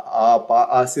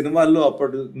ఆ సినిమాల్లో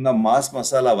అప్పుడున్న మాస్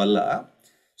మసాలా వల్ల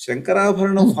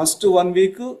శంకరాభరణం ఫస్ట్ 1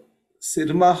 వీక్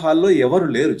సినిమా హాల్లో ఎవరు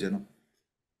లేరు జనం.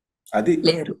 అది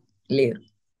లేరు, లేరు,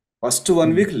 ఫస్ట్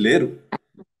 1 వీక్ లేరు.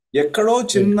 ఎక్కడో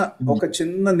లేరు. ఒక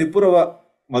చిన్న నిపురవ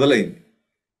మొదలైంది.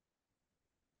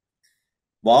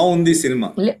 బాగుంది సినిమా.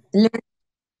 లే- లే-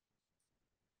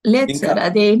 లేదు ఇంకా సార్,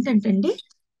 అదేంటంటే అండి,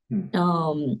 హ్మ్,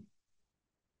 ఆమ్,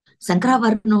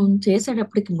 శంకరాభరణం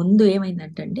చేసేటప్పటికి ముందు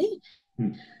ఏమైందంటే అండి,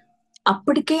 హ్మ్,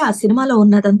 అప్పటికే ఆ సినిమాలో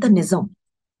ఉన్నదంతా నిజం.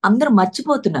 అందరూ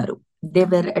మర్చిపోతున్నారు. They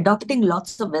were adapting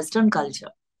lots of western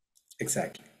culture.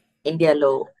 Exactly.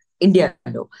 ఇండియాలో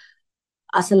ఇండియాలో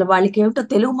అసలు వాళ్ళకి ఏమిటో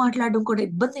తెలుగు మాట్లాడడం కూడా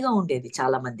ఇబ్బందిగా ఉండేది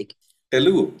చాలా మందికి.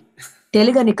 తెలుగు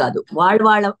తెలుగని కాదు, వాళ్ళ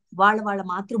వాళ్ళ వాళ్ళ వాళ్ళ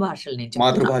మాతృభాషలు నేను చెప్తున్నా.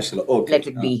 మాతృభాషలో okay. Let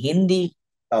it be Hindi.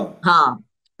 అవును, హా,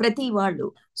 ప్రతి వాళ్ళు.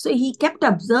 సో హీ కెప్ట్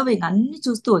అబ్జర్వింగ్, అన్ని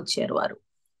చూస్తూ వచ్చారు వారు.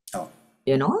 అవును,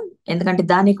 యూనో, ఎందుకంటే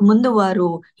దానికి ముందు వారు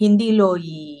హిందీలో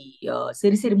ఈ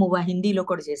సిరిసిరి మువ్వ హిందీలో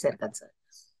కూడా చేశారు కదా సార్.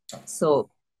 సో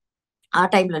ఆ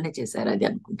టైంలోనే చేశారు అది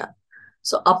అనుకుంటా.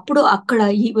 సో అప్పుడు అక్కడ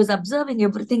హీ వాజ్ అబ్జర్వింగ్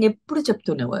ఎవ్రీథింగ్. ఎప్పుడు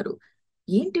చెప్తున్నవారు,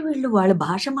 ఏంటి వీళ్ళు వాళ్ళ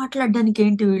భాష మాట్లాడడానికి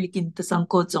ఏంటి వీళ్ళకి ఇంత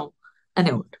సంకోచం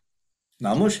అనేవారు.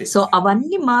 నామోషి. సో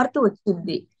అవన్నీ మారుతూ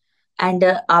వచ్చింది. అండ్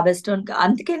ఆ వెస్టర్న్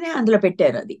అందుకనే అందులో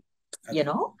పెట్టారు అది,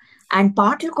 యూనో. అండ్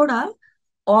పాటలు కూడా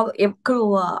ఎప్పుడు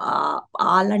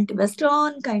అలాంటి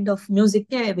వెస్టర్న్ కైండ్ ఆఫ్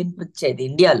మ్యూజిక్ వినిపించేది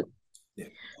ఇండియాలో.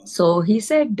 సో హీ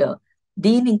సెడ్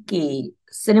దీనికి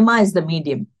సినిమా ఇస్ ద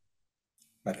మీడియం,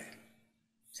 మరి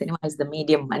సినిమా ఇస్ ద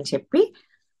మీడియం అని చెప్పి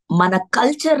మన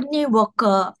కల్చర్ ని ఒక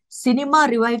సినిమా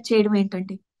రివైవ్ చేయడం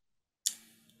ఏంటండి.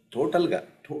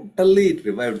 Totally it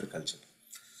revived the culture.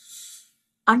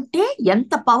 అంటే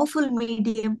ఎంత పవర్ఫుల్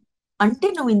మీడియం అంటే,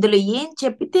 నువ్వు ఇందులో ఏం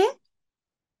చెప్పితే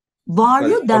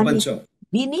వాళ్ళు దాన్ని ప్రపంచం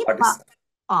విని పాటిస్తారు.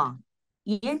 ఆ,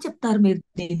 ఏం చెప్తారు మీరు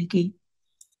దీనికి.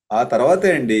 ఆ తర్వాతే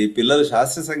అండి పిల్లలు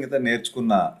శాస్త్రీయ సంగీతం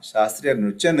నేర్చుకున్న, శాస్త్రీయ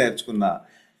నృత్యం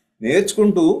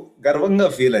నేర్చుకుంటూ గర్వంగా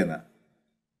ఫీల్ అయినా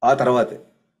ఆ తర్వాతే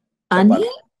అని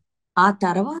చెప్పాలి. ఆ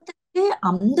తర్వాత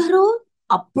అందరూ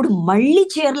అప్పుడు మళ్ళీ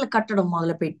చీరలు కట్టడం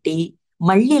మొదలుపెట్టి,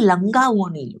 మళ్ళీ లంగా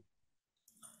ఓణీలు,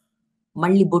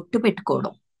 మళ్ళీ బొట్టు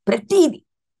పెట్టుకోవడం, ప్రతిదీ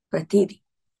ప్రతిదీ.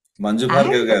 మంజు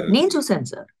భార్గవ్ అండ్ గారు నేను చూశాను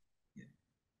సార్.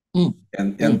 ఉమ్,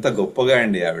 ఉమ్. ఎంత గొప్పగా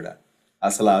అండి ఆవిడ.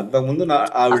 అసలు అంతకుముందు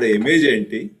ఆవిడ ఇమేజ్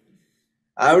ఏంటి,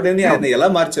 ఆవిడని ఆయన అవును. ఎలా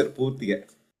మార్చారు పూర్తిగా.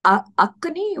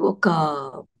 అక్కని ఒక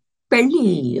పెళ్లి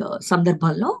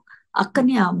సందర్భంలో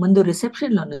అక్కని ఆ ముందు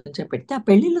రిసెప్షన్ లో నుంచో పెడితే ఆ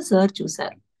పెళ్లిలో సార్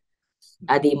చూశారు.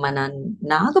 అది మన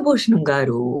నాగభూషణం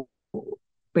గారు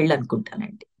పెళ్ళి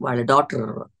అనుకుంటానండి, వాళ్ళ డాటర్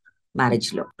మ్యారేజ్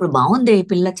లో. ఇప్పుడు బాగుంది, ఈ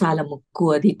పిల్ల చాలా ముక్కు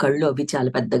అది కళ్ళు అవి చాలా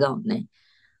పెద్దగా ఉన్నాయి.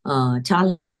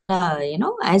 చాలా యూనో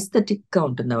ఐస్థెటిక్ గా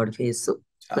ఉంటుంది ఆవిడ ఫేస్,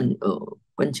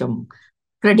 కొంచెం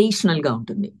ట్రెడిషనల్ గా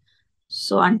ఉంటుంది.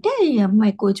 సో అంటే ఈ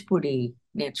అమ్మాయి కూచిపూడి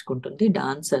నేర్చుకుంటుంది,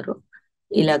 డాన్సర్.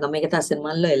 ఇలాగ మిగతా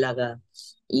సినిమాల్లో ఇలాగా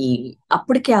ఈ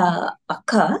అప్పటికి ఆ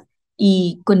అక్క ఈ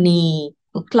కొన్ని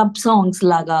క్లబ్ సాంగ్స్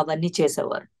లాగా అవన్నీ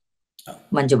చేసేవారు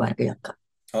మంజు భార్గవి అక్క.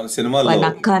 సినిమాల్లో వారిని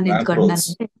అక్క అని ర్యాంప్ ఎందుకు రోల్స్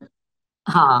అంటున్నానంటే,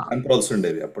 హా, ర్యాంప్ రోల్స్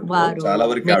ఉండేవి అప్పట్లో వారు చాలా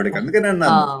వరకు ఆవిడకి. మేము అందుకని ఆ,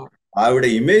 అన్నాను, ఆవిడ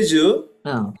ఇమేజ్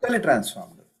ఆ, టోటలీ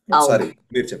ట్రాన్స్ఫార్మ్డ్. అవును, సారీ,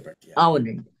 మీరు చెప్పండి.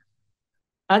 అవునండి.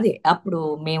 అదే అప్పుడు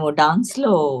మేము డాన్స్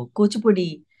లో కూచిపూడి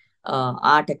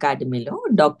ఆర్ట్ అకాడమీలో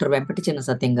డాక్టర్ వెంపటి చిన్న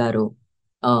సత్యం గారు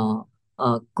ఆ,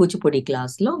 కూచిపూడి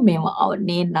క్లాస్ లో మేము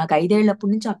నాకు 5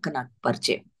 ఏళ్లప్పటి నుంచి అక్క నాకు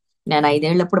పరిచయం. నేను 5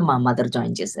 ఏళ్లప్పుడు మా మదర్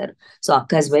జాయిన్ చేశారు. సో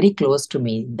అక్క is very close to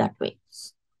me that way.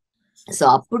 So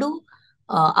అప్పుడు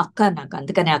అక్క నాకు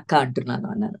అందుకనే అక్క అంటున్నాను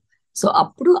అన్నారు. సో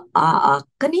అప్పుడు ఆ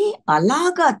అక్కని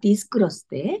అలాగా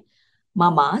తీసుకురొస్తే మా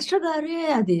మాస్టర్ గారే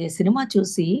అది సినిమా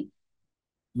చూసి,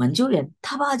 మంజు ఎంత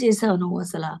బాగా చేసావు నువ్వు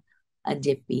అసలు అని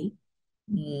చెప్పి,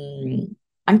 మ్మ్,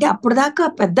 అంటే అప్పుడు దాకా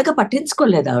పెద్దగా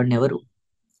పట్టించుకోలేదు ఆవిడని ఎవరు.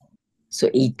 So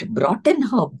it brought in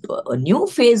new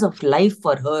phase of life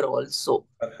for her also,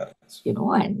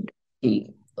 and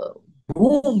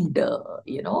బూమ్డ్,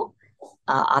 you know.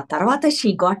 ఆ తర్వాత she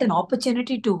got an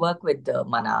opportunity to work with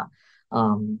మన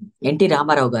ఎన్టీ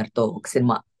రామారావు గారితో ఒక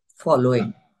సినిమా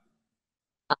ఫాలోయింగ్,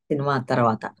 ఆ సినిమా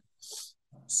తర్వాత.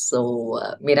 సో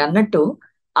మీరు అన్నట్టు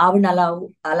ఆవిడ అలా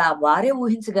అలా వారే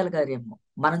ఊహించగలిగారేమో,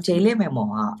 మనం చేయలేమేమో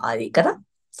అది కదా.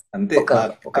 అంతే. ఒక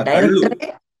ఒక ఆ కళ్ళు, డైరెక్టరే.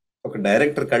 ఒక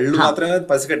డైరెక్టర్ కళ్ళు మాత్రమే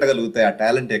పసిగట్టగలుగుతాయి ఆ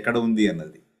టాలెంట్ ఎక్కడ ఉంది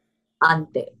అన్నది.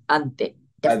 అంతే అంతే,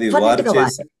 అది డెఫినెట్ వారు గా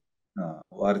చేసి వారే.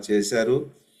 వారు చేశారు.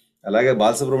 అలాగే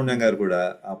బాలసుబ్రహ్మణ్యం గారు కూడా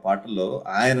ఆ పాటల్లో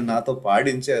ఆయన నాతో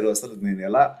పాడించారు. అసలు నేను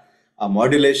ఎలా ఆ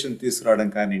మాడ్యులేషన్ తీసుకురావడం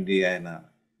కానివ్వండి, ఆయన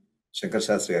శంకర్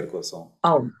శాస్త్రి గారి కోసం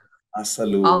అవును,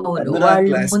 అసలు అవును. అందరూ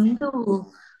వాళ్ళు క్లాస్. ముందు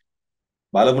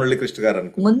బాలమురళీకృష్ణ గారు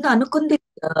అనుకున్నారు, ముందు అనుకుంది.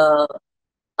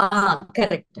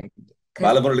 కరెక్ట్ అండి, కరెక్ట్.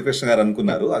 బాలమురళీకృష్ణ గారు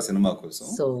అనుకున్నారు ఆ సినిమా కోసం.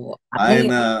 సో అన్నయ్య.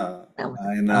 ఆయన అవును,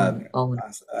 ఆయన అవును, అవును.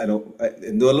 ఆయన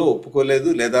ఎందువల్ల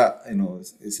ఒప్పుకోలేదు, లేదా ఆయన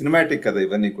సినిమాటిక్ కదా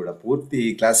ఇవన్నీ కూడా పూర్తి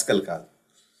క్లాసికల్ కాదు.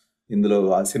 ఇందులో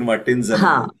ఆ సినిమా టిన్స్ అని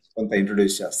హా, కొంత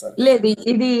ఇంట్రొడ్యూస్ చేస్తారు కదా. లేదు,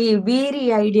 ఇది వీరి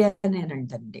ఐడియా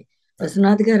నేనంటండి.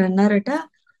 విశ్వనాథ్ గారు అన్నారట,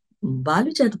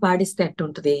 బాలు చేత పాడిస్తే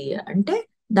ఎట్టుంటది అంటే,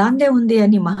 దాందే ఉంది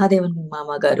అని మహాదేవన్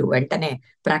మామ గారు వెంటనే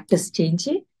ప్రాక్టీస్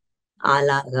చేయించి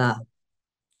అలాగా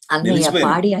అన్నయ్య నిలిచిపోయింది.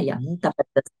 పాడి అవి అంత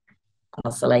పెద్ద,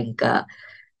 అసలు ఇంకా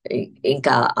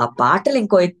ఇంకా ఆ పాటలు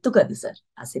ఇంకో ఎత్తు కదా సార్.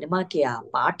 ఆ సినిమాకి ఆ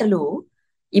పాటలు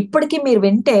ఇప్పటికీ మీరు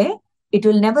వింటే it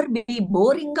will never be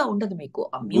boring గా ఉండదు మీకు.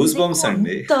 ఆ గూస్ మ్యూజిక్ బంప్స్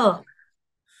అండి.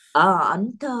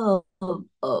 అంత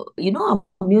you know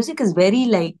music is very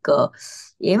like,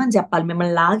 ఏమని చెప్పాలి,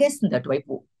 మిమ్మల్ని లాగేస్తుంది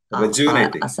అటువైపు, ఆ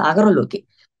రెజ్యూనేటింగ్, సాగరంలోకి.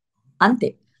 అంతే.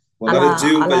 అలా అలా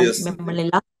పునరుజ్జీవింపజేస్తుంది. మిమ్మల్ని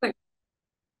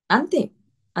అంతే,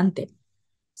 అంతే.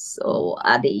 సో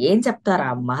అది ఏం చెప్తారా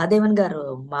మహాదేవన్ గారు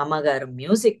మామ గారు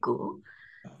మ్యూజిక్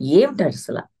ఏమిటారు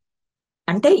అసలు.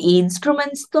 అంటే ఈ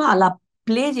ఇన్స్ట్రుమెంట్స్ తో అలా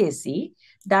ప్లే చేసి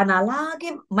దాని అలాగే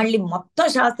మళ్ళీ మొత్తం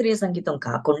శాస్త్రీయ సంగీతం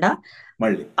కాకుండా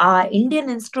మళ్ళీ ఆ ఇండియన్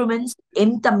ఇన్స్ట్రుమెంట్స్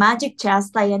ఎంత మ్యాజిక్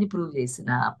చేస్తాయి అని ప్రూవ్ చేసిన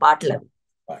పాటలు అవి.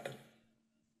 పాటలు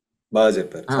బాగా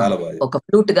చెప్పారు, చాలా బాగా చెప్పారు. ఒక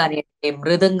ఫ్లూట్ కానివ్వండి,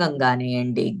 మృదంగం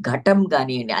కానివ్వండి, ఘటం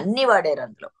కానివ్వండి, అన్ని వాడారు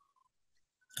అందులో,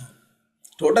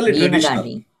 టోటలీ వీణ ట్రెడిషనల్,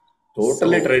 గాని. So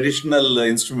totally traditional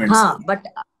instruments. But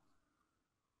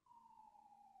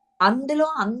అందులో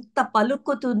అంత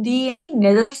పలుకుతుంది అని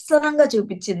నిదర్శనంగా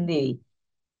చూపించింది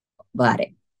వారే,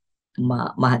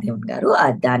 మహాదేవన్ గారు.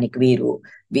 దానికి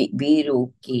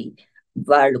వీరుకి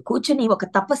వాళ్ళు కూర్చుని ఒక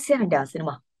తపస్య అండి ఆ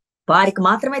సినిమా. వారికి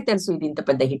మాత్రమే తెలుసు ఇది ఇంత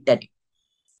పెద్ద హిట్ అని,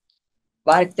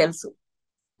 వారికి తెలుసు.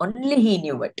 Only he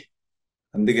knew it.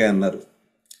 అందుకే అన్నారు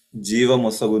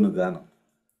జీవమొసగును గానం.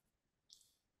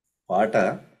 పాట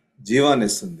జీవాన్ని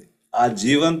ఇస్తుంది. ఆ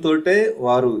జీవంతోటే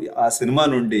వారు ఆ సినిమా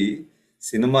నుండి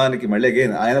సినిమానికి మళ్ళీ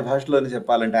అగైన్ ఆయన భాషలోనే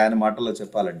చెప్పాలంటే, ఆయన మాటల్లో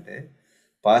చెప్పాలంటే,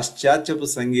 పాశ్చాత్యపు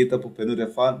సంగీతపు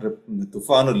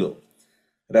తుఫానులో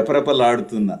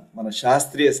రెపరెపలాడుతున్న మన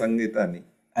శాస్త్రీయ సంగీతాన్ని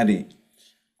అని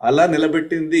అలా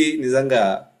నిలబెట్టింది. నిజంగా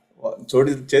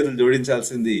చేతులు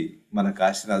జోడించాల్సింది మన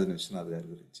కాశీనాథ్ విశ్వనాథ్ గారి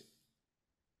గురించి.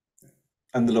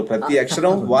 అందులో ప్రతి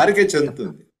అక్షరం తప్పకుండా, వారికే తప్పకుండా.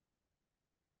 చెందుతుంది.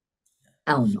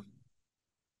 అవును.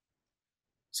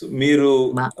 సో మీరు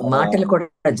మాటలు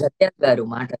కూడా జంధ్యాల గారు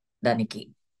మాట దానికి,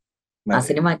 ఆ మరి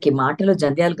సినిమాకి మాటలు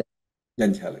జంధ్యాల గారు.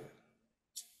 జంధ్యాల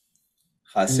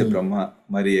హాస్య బ్రహ్మ,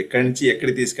 మరి ఎక్కడి నుంచి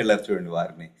ఎక్కడికి తీసుకెళ్లారు చూడండి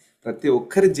వారిని. ప్రతి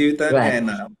ఒక్కరి జీవితాన్ని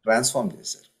ఆయన ట్రాన్స్ఫార్మ్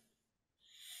చేశారు.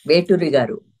 వేటూరి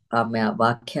గారు ఆమె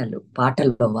వాక్యాలు,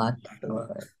 పాటల్లో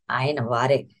ఆయన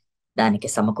వారే దానికి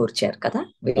సమకూర్చారు కదా,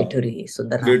 వేటూరి వేటూరి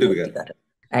సుందరరామూర్తి గారు గారు.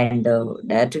 అండ్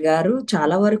డైరెక్టర్ గారు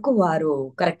చాలా వరకు వారు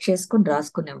కరెక్ట్ చేసుకుని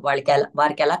రాసుకునే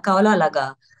వారికి ఎలా కావాలో అలాగా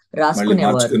మళ్ళీ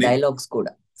రాసుకునేవారు మార్చుకుని డైలాగ్స్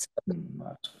కూడా.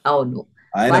 మార్చుకుని అవును,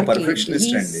 ఆయన వారికి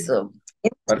పర్ఫెక్షనిస్ట్ హీస్ అండి.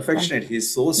 Perfectionist. He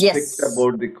so yes strict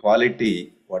about the quality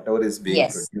what ever is being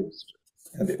yes. Produced.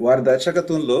 అది వారి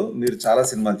దర్శకత్వంలో మీరు చాలా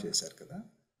సినిమాలు చేశారు కదా.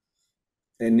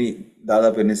 ఎన్ని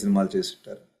దాదాపు ఎన్ని సినిమాలు చేసి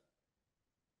ఉంటారు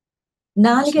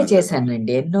 4 విశ్వనాథ్ గారు?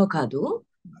 చేశానండి, ఎన్నో కాదు.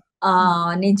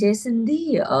 నేను చేసింది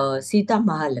సీతా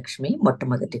మహాలక్ష్మి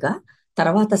మొట్టమొదటిగా,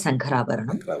 తర్వాత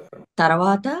శంకరాభరణం, శంకరాభరణం.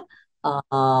 తర్వాత ఆ,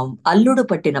 అల్లుడు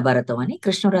పట్టిన భరతం అని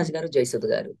కృష్ణరాజు గారు, జయసుధ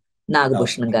గారు,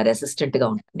 నాగభూషణం ఓకే. గారు అసిస్టెంట్ గా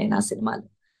ఉంటాను నేను ఆ సినిమాలో.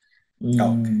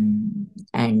 ఓకే.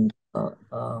 అండ్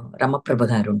రమప్రభ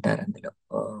గారు ఉంటారు అందులో,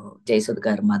 జయసుధ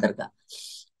గారు మదర్ గా.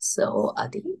 సో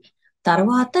అది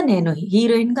తర్వాత నేను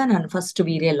హీరోయిన్ గా నన్ను ఫస్ట్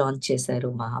వీరే లాంచ్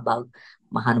చేశారు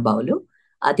మహానుభావులు.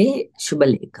 అదే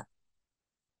శుభలేఖ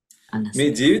అన్న మీ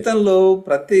సినిమా. జీవితంలో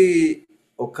ప్రతి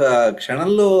ఒక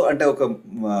క్షణంలో అంటే ఒక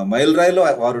మైల్ రాయిలో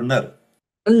వారు ఉన్నారు.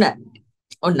 ఉన్నారు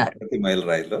ఉన్నారు. ప్రతి మైల్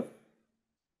రాయిలో.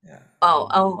 Yeah.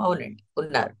 అవునండి,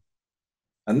 ఉన్నారు.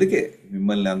 అందుకే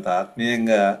మిమ్మల్ని అంత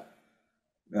ఆత్మీయంగా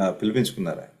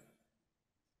పిలిపించుకున్నారా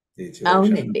ఈ చివరి క్షణం?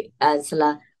 అవునండి, అసలు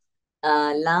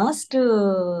లాస్ట్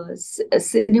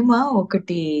సినిమా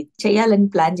ఒకటి చేయాలని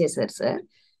ప్లాన్ చేశారు సార్.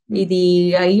 ఇది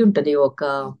అయి ఉంటది ఒక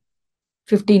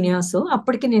 15 years.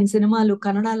 అప్పటికి నేను సినిమాలు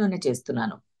కన్నడలోనే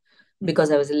చేస్తున్నాను.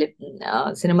 బికాస్ ఐ వాజ్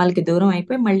సినిమాలకి దూరం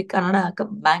అయిపోయి మళ్ళీ కన్నడ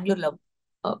బెంగళూరులో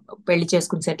పెళ్లి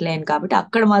చేసుకుని సెటిల్ అయ్యాను కాబట్టి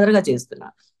అక్కడ మదర్గా చేస్తున్నా.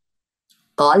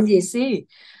 కాల్ చేసి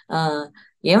ఆ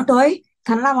ఏమిటోయ్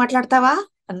కన్నడ మాట్లాడతావా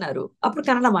అన్నారు. అప్పుడు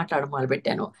కన్నడ మాట్లాడడం మొదలు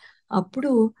పెట్టాను.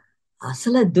 అప్పుడు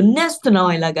అసలు దున్నేస్తున్నావు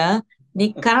ఇలాగా,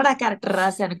 నీకు కన్నడ క్యారెక్టర్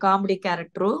రాశాను, కామెడీ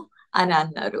క్యారెక్టరు అని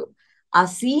అన్నారు. ఆ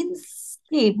సీన్స్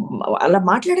కి అలా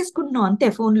మాట్లాడేసుకుంటున్నాం అంతే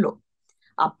ఫోన్ లో.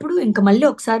 అప్పుడు ఇంకా మళ్ళీ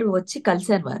ఒకసారి వచ్చి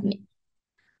కలిశాను వారిని,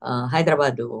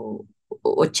 హైదరాబాద్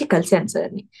వచ్చి కలిశాను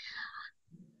సార్ని.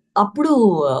 అప్పుడు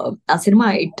ఆ cinema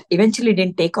eventually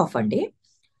didn't take off అండి.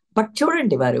 బట్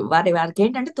చూడండి, వారికి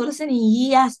ఏంటంటే తులసిని ఈ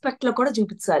ఆస్పెక్ట్ లో కూడా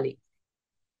చూపించాలి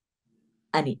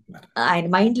అని ఆయన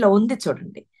మైండ్ లో ఉంది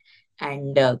చూడండి.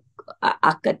 అండ్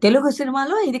తెలుగు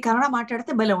సినిమాలో ఇది కన్నడ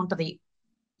మాట్లాడితే భలే ఉంటది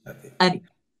అని.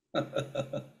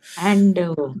 అండ్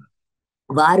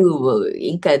వారు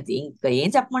ఇంకా ఇంకా ఏం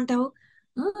చెప్పమంటావు,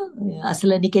 ఆ,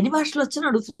 అసలు నీకు ఎన్ని భాషలు వచ్చని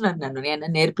అడుగుతున్నారు నన్ను.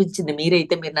 నేను నేర్పించింది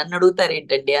మీరైతే మీరు నన్ను అడుగుతారు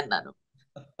ఏంటండి అన్నాను.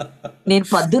 నేను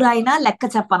పద్దు రాయినా లెక్క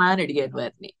చెప్పనా అని అడిగాను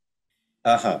వారిని.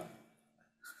 ఆహా.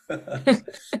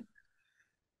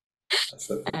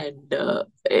 అసలు అండ్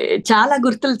చాలా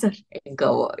గుర్తులు సార్. ఇంకా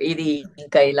ఇది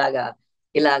ఇంకా ఇలాగా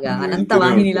ఇలాగా ఇది అనంత వెళ్తూనే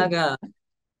వాహిని ఉంటుంది. లాగా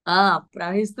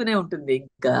ప్రవహిస్తూనే ఉంటుంది.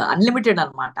 ఇంకా అన్లిమిటెడ్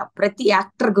అన్నమాట. ప్రతి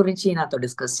యాక్టర్ గురించి నాతో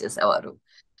డిస్కస్ చేసేవారు.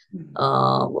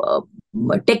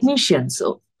 టెక్నీషియన్స్,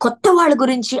 కొత్త వాళ్ళ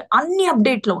గురించి అన్ని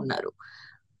అప్డేట్ లో ఉన్నారు.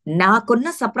 నాకున్న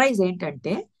సర్ప్రైజ్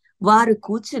ఏంటంటే వారు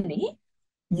కూర్చుని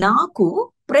నాకు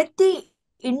ప్రతి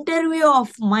ఇంటర్వ్యూ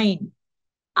ఆఫ్ మైండ్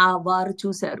వారు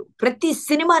చూశారు. ప్రతి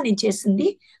సినిమా నేను చేసింది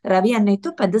రవి అన్నయ్యతో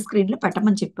పెద్ద స్క్రీన్ లో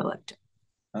పెట్టమని చెప్పేవారు.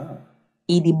 ఆ,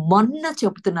 ఇది మొన్న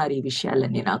చెప్తున్నారు ఈ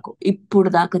విషయాలన్నీ నాకు, ఇప్పుడు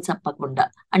దాకా చెప్పకుండా.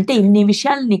 అంటే ఇన్ని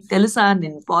విషయాలు నీకు తెలుసా,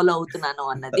 నేను ఫాలో అవుతున్నాను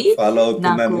అన్నది ఫాలో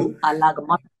నాకు అవుతున్నాను.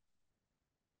 అలాగ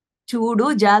చూడు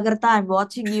జాగ్రత్త, ఐఎమ్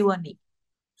వాచింగ్ యూ అని.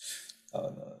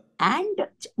 అవును. అండ్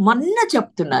మొన్న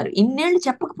చెప్తున్నారు, ఇన్నేళ్ళు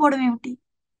చెప్పకపోవడం ఏమిటి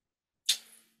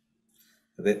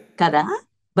అదే కదా,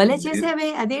 భలే మీరు చేసేవే,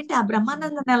 అదేంటి ఆ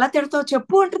బ్రహ్మానందం ఎలా తిడతావు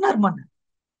చెప్పు అంటున్నారు. మొన్న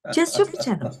చేసి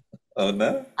చూపించాను. అవునా?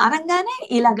 అనగానే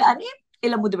ఇలాగా అని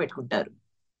ఇలా ముద్దు పెట్టుకుంటారు.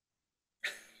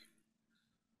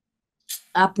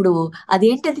 అప్పుడు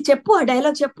అదేంటి అది చెప్పు, ఆ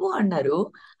డైలాగ్ చెప్పు అన్నారు.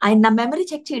 ఆయన నా మెమరీ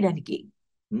చెక్ చేయడానికి,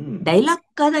 మ్మ్. డైలాగ్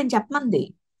కాదు ఆయన చెప్పమంది,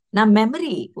 నా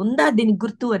మెమరీ ఉందా దీనికి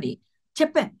గుర్తు అని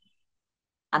చెప్పాను.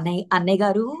 అన్నయ్య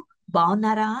గారు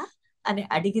బాగున్నారా అని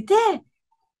అడిగితే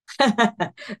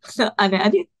అని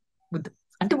అని ముద్దు,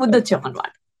 అంటే ముద్దు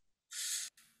వచ్చామన్నమాట.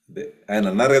 అదే ఆయన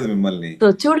అన్నారు కదా మిమ్మల్ని సో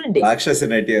చూడండి, రాక్షసి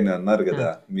నటి అని అన్నారు కదా,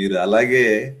 మీరు అలాగే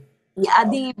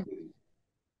అది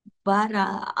వారా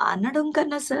అనడం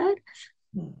కన్నా సార్,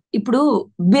 మ్మ్, ఇప్పుడు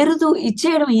బిరుదు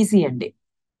ఇచ్చేయడం ఈజీ అండి,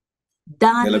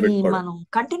 దాన్ని నిలబెట్టుకోవడం. మనం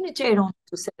కంటిన్యూ చేయడం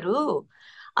చూసారు,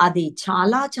 అది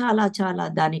చాలా చాలా చాలా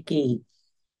దానికి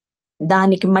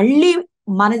దానికి మళ్ళీ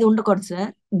మనది ఉండకూడదు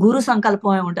సార్, గురు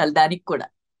సంకల్పమే ఉండాలి దానికి కూడా.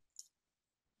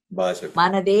 బాగా చెప్పారు.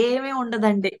 మనదేమీ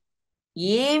ఉండదండి,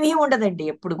 ఏమీ ఉండదండి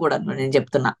ఎప్పుడు కూడా, నేను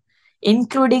చెప్తున్నా.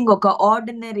 ఇంక్లూడింగ్ ఒక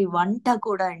ఆర్డినరీ వంట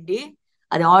కూడా అండి.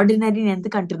 అది ఆర్డినరీ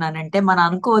ఎందుకు అంటున్నానంటే, మనం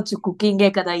అనుకోవచ్చు కుకింగే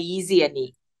కదా ఈజీ అని.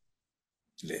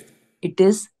 లేదు. ఇట్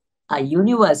ఈస్ ఆ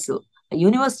యూనివర్స్,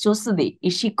 యూనివర్స్ చూస్తుంది,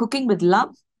 is she cooking with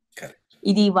love? Correct.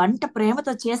 ఇది వంట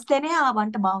ప్రేమతో చేస్తేనే ఆ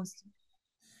వంట బాగుంది.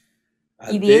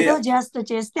 ఇది అదే ఏదో జాస్తో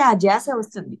చేస్తే ఆ జాస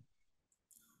వస్తుంది.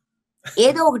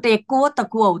 ఏదో ఒకటి ఎక్కువ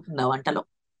తక్కువ అవుతుంది ఆ వంటలో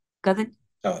కదండి.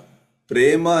 అవును.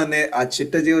 ప్రేమ అనే ఆ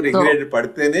చిట్ట చివరి సో ఇంగ్రీడియంట్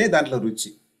పడితేనే దాంట్లో రుచి.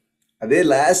 అదే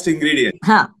లాస్ట్ ఇంగ్రీడియంట్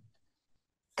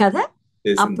కదా,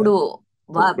 చేసిందా? అప్పుడు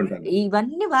ఒప్పుకుంటాను.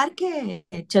 ఇవన్నీ వారికే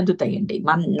చెందుతాయండి.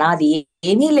 నాది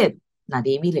ఏమీ లేదు,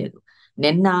 నాదేమీ లేదు.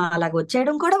 నిన్న అలాగ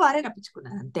వచ్చేయడం కూడా వారే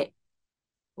రప్పించుకున్నారు అంతే.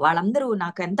 వాళ్ళందరూ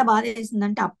నాకు ఎంత బాధ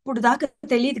వేసిందంటే, అప్పుడు దాకా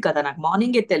తెలియదు కదా నాకు,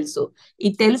 మార్నింగే తెలుసు.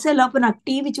 ఇది తెలిసే లోపు నాకు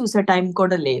టీవీ చూసే టైం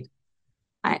కూడా లేదు.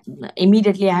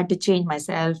 Immediately I had to change my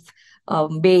self,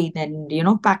 bathe and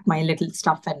pack my little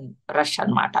stuff and rush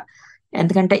అన్నమాట.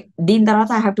 ఎందుకంటే దీని తర్వాత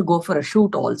I have to go for a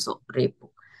shoot also రేపు.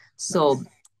 సో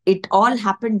ఇట్ ఆల్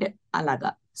హ్యాపెండ్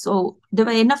అలాగా. So they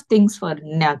were enough things for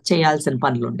నాకు చేయాల్సిన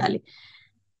పనులు ఉండాలి.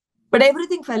 But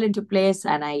everything fell in to place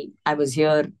and I was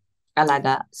here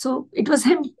అలాగా. సో ఇట్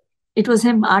వాజ్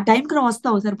హెమ్ ఆ టైంకి నువ్వు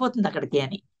వస్తావు సరిపోతుంది అక్కడికి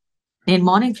అని. నేను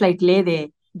మార్నింగ్ ఫ్లైట్ లేదే,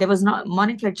 they was not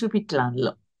morning flight చూపించలా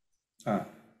అందులో. ఆ,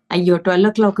 అయ్యో 12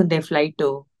 o'clock ఉందే ఫ్లైట్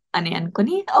అని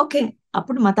అనుకుని, ఓకే.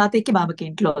 అప్పుడు మా తాతయ్యకి బాబాకి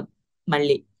ఇంట్లో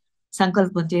మళ్ళీ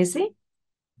సంకల్పం చేసి,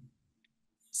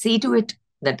 see to it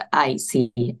that I see,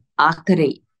 ఆఖరి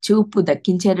చూపు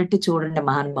దక్కించేటట్టు చూడండి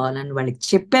మహానుభావులని వాళ్ళకి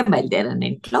చెప్పే బయలుదేరాను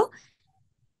ఇంట్లో.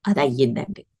 అది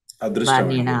అయ్యిందండి. అదృష్టం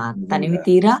వారిని అండి నా తనివి నిజంగా.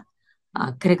 తీరా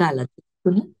ఆఖరిగా అలా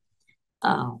తీసుకుని,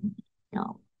 ఆ,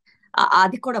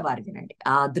 అది కూడా వారిదేనండి,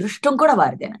 ఆ అదృష్టం కూడా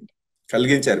వారిదేనండి,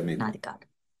 కలిగించారు మీకు. నాది కాదు.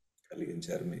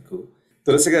 కలిగించారు మీకు.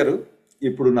 తులసి గారు,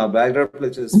 ఇప్పుడు నా బ్యాక్డ్రాప్ లో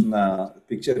చేస్తున్న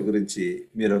పిక్చర్ గురించి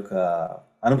మీరు ఒక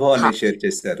అనుభవాన్ని షేర్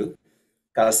చేశారు.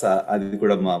 కాస్త అది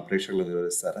కూడా మా ప్రేక్షకులకు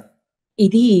వివరిస్తారా?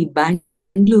 ఇది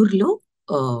బెంగళూరులో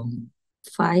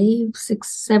 5, 6,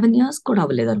 7 years కూడా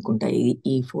అవ్వలేదు అనుకుంటా.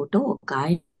 ఈ ఫోటో ఒక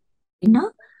ఆయన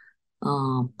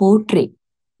పోర్ట్రే,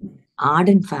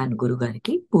 ఆర్డెన్ ఫ్యాన్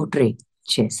గురుగారికి పోర్ట్రే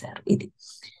చేశారు. ఇది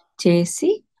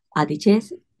చేసి అది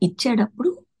చేసి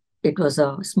ఇచ్చేటప్పుడు it was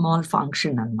a small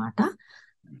function అనమాట.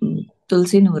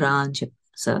 తులసి నువ్వు రా అని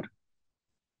చెప్పారు sir,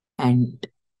 and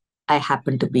I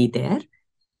happen to be there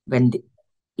when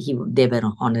they were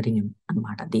honouring him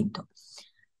అనమాట దీంతో.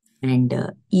 అండ్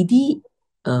ఇది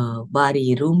వారి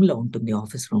రూమ్ లో ఉంటుంది,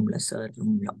 ఆఫీస్ రూమ్ లో, సార్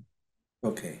రూమ్ లో.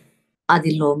 ఓకే.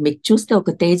 అదిలో మీకు చూస్తే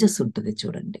ఒక తేజస్ ఉంటుంది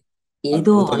చూడండి,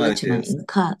 ఏదో అద్భుతమైన ఆలోచన, చేస్తారు.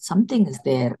 ఇంకా సంథింగ్ ఇస్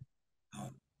దేర్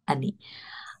అని.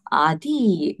 అది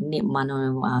మనం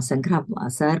ఆ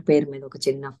సార్ పేరు మీద ఒక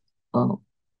చిన్న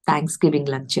థ్యాంక్స్ గివింగ్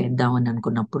లంచ్ చేద్దాం అని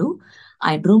అనుకున్నప్పుడు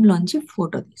ఆయన రూమ్ లోంచి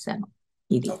ఫోటో తీశాను.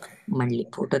 ఇది ఓకే. మళ్ళీ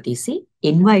ఫోటో తీసి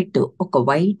ఇన్వైట్, ఒక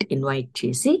వైట్ ఇన్వైట్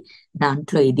చేసి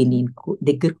దాంట్లో ఇది నేను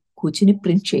దగ్గర కూర్చుని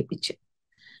ప్రింట్ చేయించాను.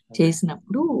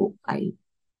 చేసినప్పుడు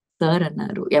సార్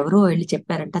అన్నారు, ఎవరో వెళ్ళి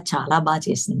చెప్పారంట, చాలా బాగా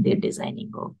చేసింది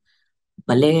డిజైనింగ్,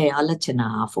 భలే ఆలోచన,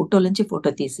 ఆ ఫోటో నుంచి ఫోటో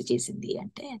తీసి చేసింది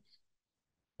అంటే.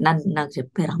 నాకు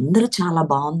చెప్పారు, అందరూ చాలా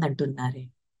బాగుంది అంటున్నారే,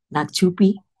 నాకు చూపి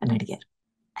అని అడిగారు.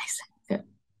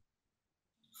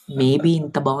 మేబీ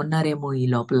ఇంత బాగున్నారేమో ఈ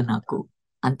లోపల నాకు,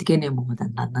 అందుకేనేమో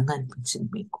అంత అందంగా అనిపించింది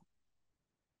మీకు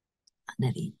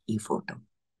అన్నది ఈ ఫోటో.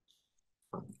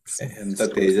 ఎంత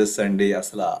తేజస్ అండి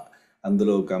అసలు.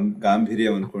 అందులో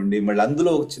గాంభీర్యం అనుకోండి, మళ్ళీ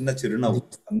అందులో ఒక చిన్న చిరునవ్వు,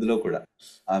 అందులో కూడా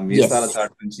ఆ మీసాల ఎస్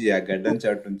చాటు నుంచి, ఆ గడ్డం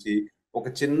చాటు నుంచి ఒక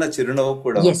చిన్న చిరునవ్వు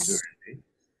కూడా ఉంది ఎస్ చూడండి.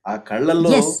 ఆ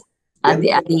కళ్ళల్లో ఎస్ అది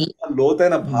ఎంత అది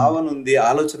లోతైన భావన ఉంది,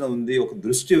 ఆలోచన ఉంది, ఒక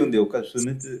దృష్టి ఉంది, ఒక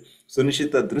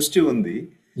సునిశ్చిత దృష్టి ఉంది.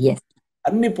 ఎస్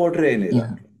అన్ని పోట్రే అయినాయి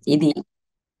దాంట్లో. ఇది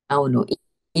అవును.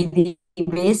 ఇది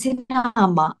వేసిన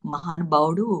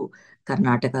మహానుభావుడు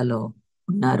కర్ణాటకలో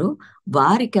ఉన్నారు.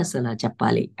 వారికి అసలు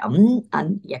చెప్పాలి,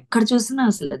 ఎక్కడ చూసినా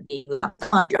అసలు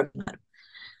మాట్లాడుతున్నారు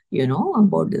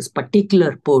అబౌట్ దిస్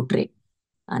పర్టిక్యులర్ పోర్ట్రే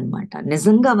అన్నమాట.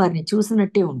 నిజంగా వారిని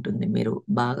చూసినట్టే ఉంటుంది మీరు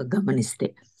బాగా గమనిస్తే.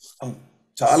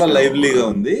 చాలా లైవ్లీగా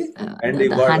ఉంది. అండ్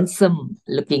హ్యాండ్సమ్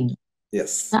లుకింగ్,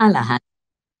 ఎస్, చాలా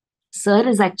sir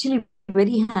is actually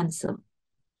very handsome.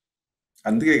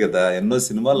 అందుకే కదా ఎన్నో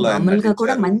సినిమాల్లో ఆయన మామూలుగా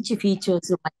కూడా నటించారు. మంచి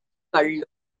ఫీచర్స్, కళ్ళు,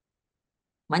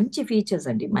 మంచి ఫీచర్స్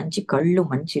అండి, మంచి కళ్ళు,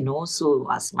 మంచి నోసు,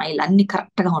 ఆ స్మైల్ అన్ని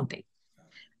కరెక్ట్ గా ఉంటాయి.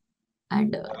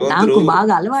 అండ్ భగవంతుడు నాకు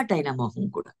బాగా అలవాటైన మొహం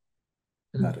కూడా.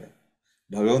 అరే,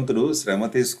 భగవంతుడు శ్రమ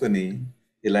తీసుకొని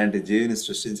ఇలాంటి జీవిని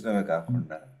సృష్టించడమే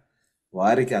కాకుండా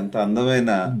వారికి అంత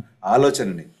అందమైన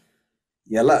ఆలోచనని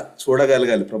ఎలా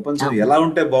చూడగలగాలి, ప్రపంచం అవును. ఎలా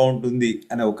ఉంటే బాగుంటుంది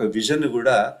అనే ఒక విజన్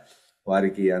కూడా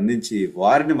వారికి అందించి,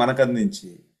 వారిని మనకు అందించి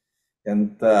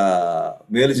ఎంత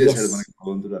మేలు చేశాడు ఎస్, మనకి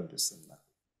భగవంతుడు అనిపిస్తుంది నాకు.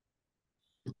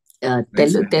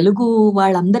 Nice అండి. తెలుగు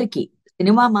వాళ్ళందరికీ,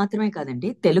 సినిమా మాత్రమే కాదండి,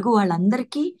 తెలుగు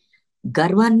వాళ్ళందరికీ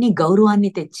గర్వాన్ని,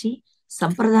 గౌరవాన్ని తెచ్చి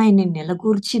సంప్రదాయాన్ని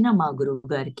నెలకూర్చిన మా గురువు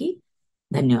గారికి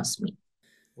ధన్యోస్మి.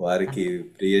 వారికి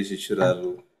ప్రియ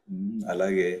శిష్యురాలు.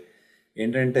 అలాగే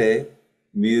ఏంటంటే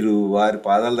మీరు వారి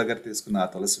పాదాల దగ్గర తీసుకున్న ఆ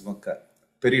తులసి మొక్క,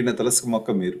 పెరిగిన తులసి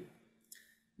మొక్క మీరు.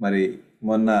 మరి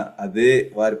మొన్న అదే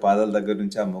వారి పాదాల దగ్గర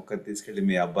నుంచి ఆ మొక్కను తీసుకెళ్ళి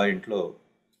మీ అబ్బాయి ఇంట్లో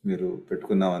మీరు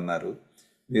పెట్టుకున్నామన్నారు.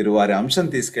 మీరు వారి అంశం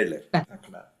తీసుకెళ్ళారు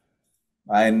అక్కడ,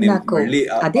 ఆయన్ని నాకు మళ్ళీ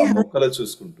అదే ఆ మొక్కలో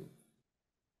చూసుకుంటూ.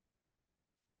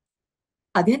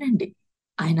 అదేనండి,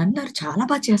 ఆయన అన్నారు చాలా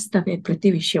బాగా చేస్తావే ప్రతి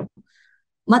విషయం.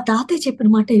 మా తాతయ్య చెప్పిన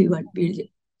మాట ఇవాళ వీళ్ళు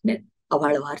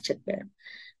వాళ్ళ వారు చెప్పారు.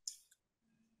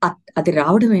 అది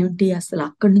రావడం ఏమిటి, అసలు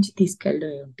అక్కడి నుంచి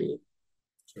తీసుకెళ్ళడం ఏమిటి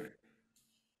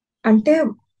అంటే,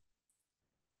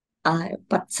 ఆ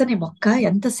పచ్చని మొక్క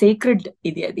ఎంత సీక్రెట్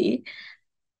ఇది, అది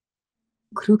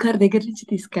గురువుగారి దగ్గర నుంచి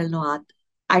తీసుకెళ్ళడం.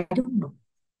 I don't know.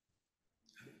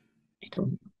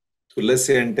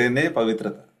 తులసి అంటేనే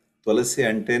పవిత్రత, తులసి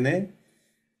అంటేనే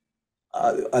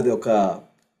అది ఒక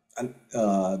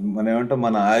మనం ఏమంటాం,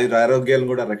 మన ఆరోగ్యాలను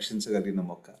కూడా రక్షించగలిగిన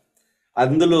మొక్క.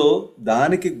 అందులో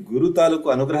దానికి గురు తాలూకు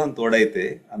అనుగ్రహం తోడైతే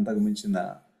అంతకు మించిన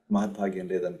మహద్భాగ్యం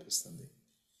లేదనిపిస్తుంది.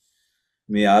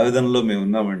 మీ ఆవేదనలో మేము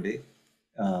ఉన్నామండి.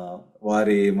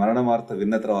 వారి మరణ వార్త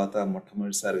విన్న తర్వాత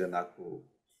మొట్టమొదటిసారిగా నాకు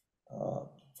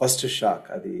ఫస్ట్ షాక్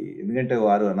అది. ఎందుకంటే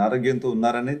వారు అనారోగ్యంతో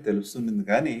ఉన్నారని తెలుస్తుంది,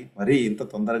 కానీ మరీ ఇంత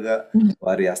తొందరగా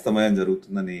వారి అస్తమయం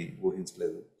జరుగుతుందని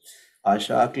ఊహించలేదు. ఆ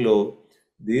షాక్లో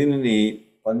దీనిని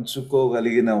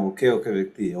పంచుకోగలిగిన ఒకే ఒక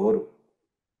వ్యక్తి ఎవరు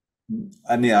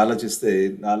అని ఆలోచిస్తే,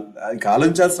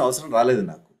 ఆలోచించాల్సిన అవసరం రాలేదు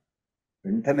నాకు.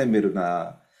 వెంటనే మీరు నా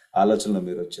ఆలోచనలో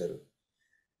మీరు వచ్చారు.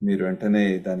 మీరు వెంటనే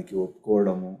దానికి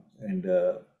ఒప్పుకోవడము, అండ్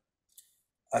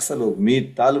అసలు మీ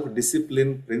తాలూకు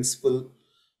డిసిప్లిన్, ప్రిన్సిపల్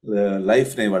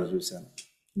లైఫ్ని వాళ్ళు చూశాను.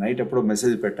 నైట్ ఎప్పుడో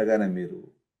మెసేజ్ పెట్టగానే మీరు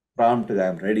ప్రాంప్ట్గా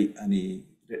ఐఎమ్ రెడీ అని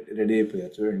రెడీ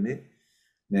అయిపోయారు. చూడండి,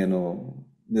 నేను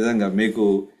నిజంగా మీకు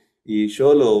ఈ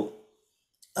షోలో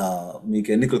మీకు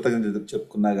ఎన్ని కృతజ్ఞతలు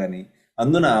చెప్పుకున్నా కానీ,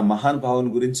 అందున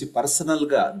మహానుభావుని గురించి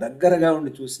పర్సనల్గా దగ్గరగా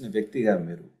ఉండి చూసిన వ్యక్తిగా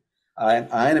మీరు,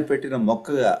 ఆయన పెట్టిన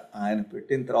మొక్కగా, ఆయన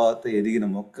పెట్టిన తర్వాత ఎదిగిన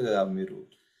మొక్కగా మీరు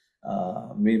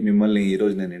మిమ్మల్ని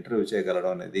ఈరోజు నేను ఇంటర్వ్యూ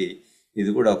చేయగలడం అనేది,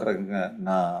 ఇది కూడా ఒక రకంగా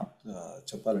నా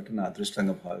చెప్పాలంటే నా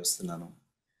అదృష్టంగా భావిస్తున్నాను.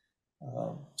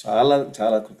 చాలా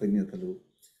చాలా కృతజ్ఞతలు.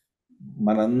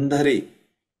 మనందరి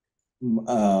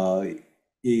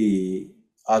ఈ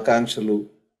ఆకాంక్షలు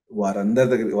వారందరి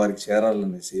దగ్గర వారికి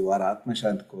చేరాలనేసి వారి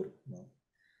ఆత్మశాంతి కోరుకున్నాం.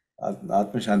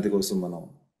 ఆత్మశాంతి కోసం మనం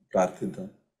ప్రార్థిద్దాం.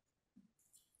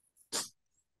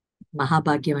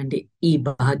 మహాభాగ్యం అండి. ఈ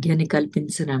భాగ్యాన్ని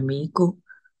కల్పించిన మీకు,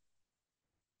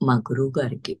 మా గురువు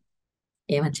గారికి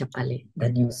ఏమని చెప్పాలి,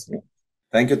 ధన్యవాదాలు.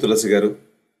 థ్యాంక్ యూ తులసి గారు.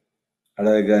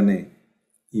 అడగగానే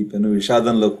ఈ పెను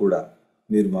విషాదంలో కూడా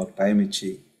మీరు మాకు టైం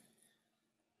ఇచ్చి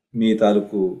మీ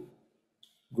తాలూకు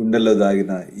గుండెల్లో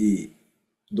దాగిన ఈ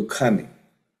దుఃఖాన్ని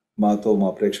మాతో, మా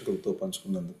ప్రేక్షకులతో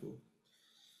పంచుకున్నందుకు,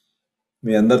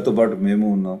 మీ అందరితో పాటు మేము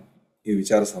ఉన్నాం ఈ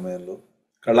విచార సమయంలో.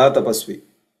 కళాతపస్వి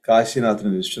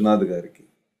కాశీనాథుని విశ్వనాథ్ గారికి,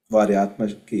 వారి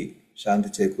ఆత్మకి శాంతి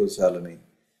చేకూర్చాలని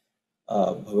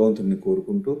భగవంతుడిని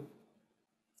కోరుకుంటూ,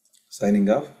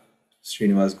 సైనింగ్ ఆఫ్,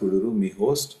 శ్రీనివాస్ గుడూరు, మీ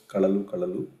హోస్ట్. కళలు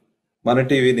కళలు మన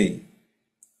టీవీని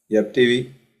YUPP టీవీ,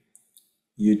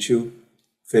 యూట్యూబ్,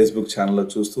 ఫేస్బుక్ ఛానల్లో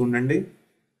చూస్తూ ఉండండి.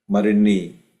 మరిన్ని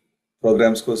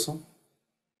ప్రోగ్రామ్స్ కోసం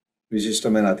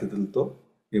విశిష్టమైన అతిథులతో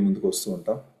మీ ముందుకు వస్తూ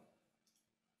ఉంటాం.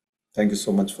 Thank you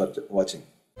so much for watching.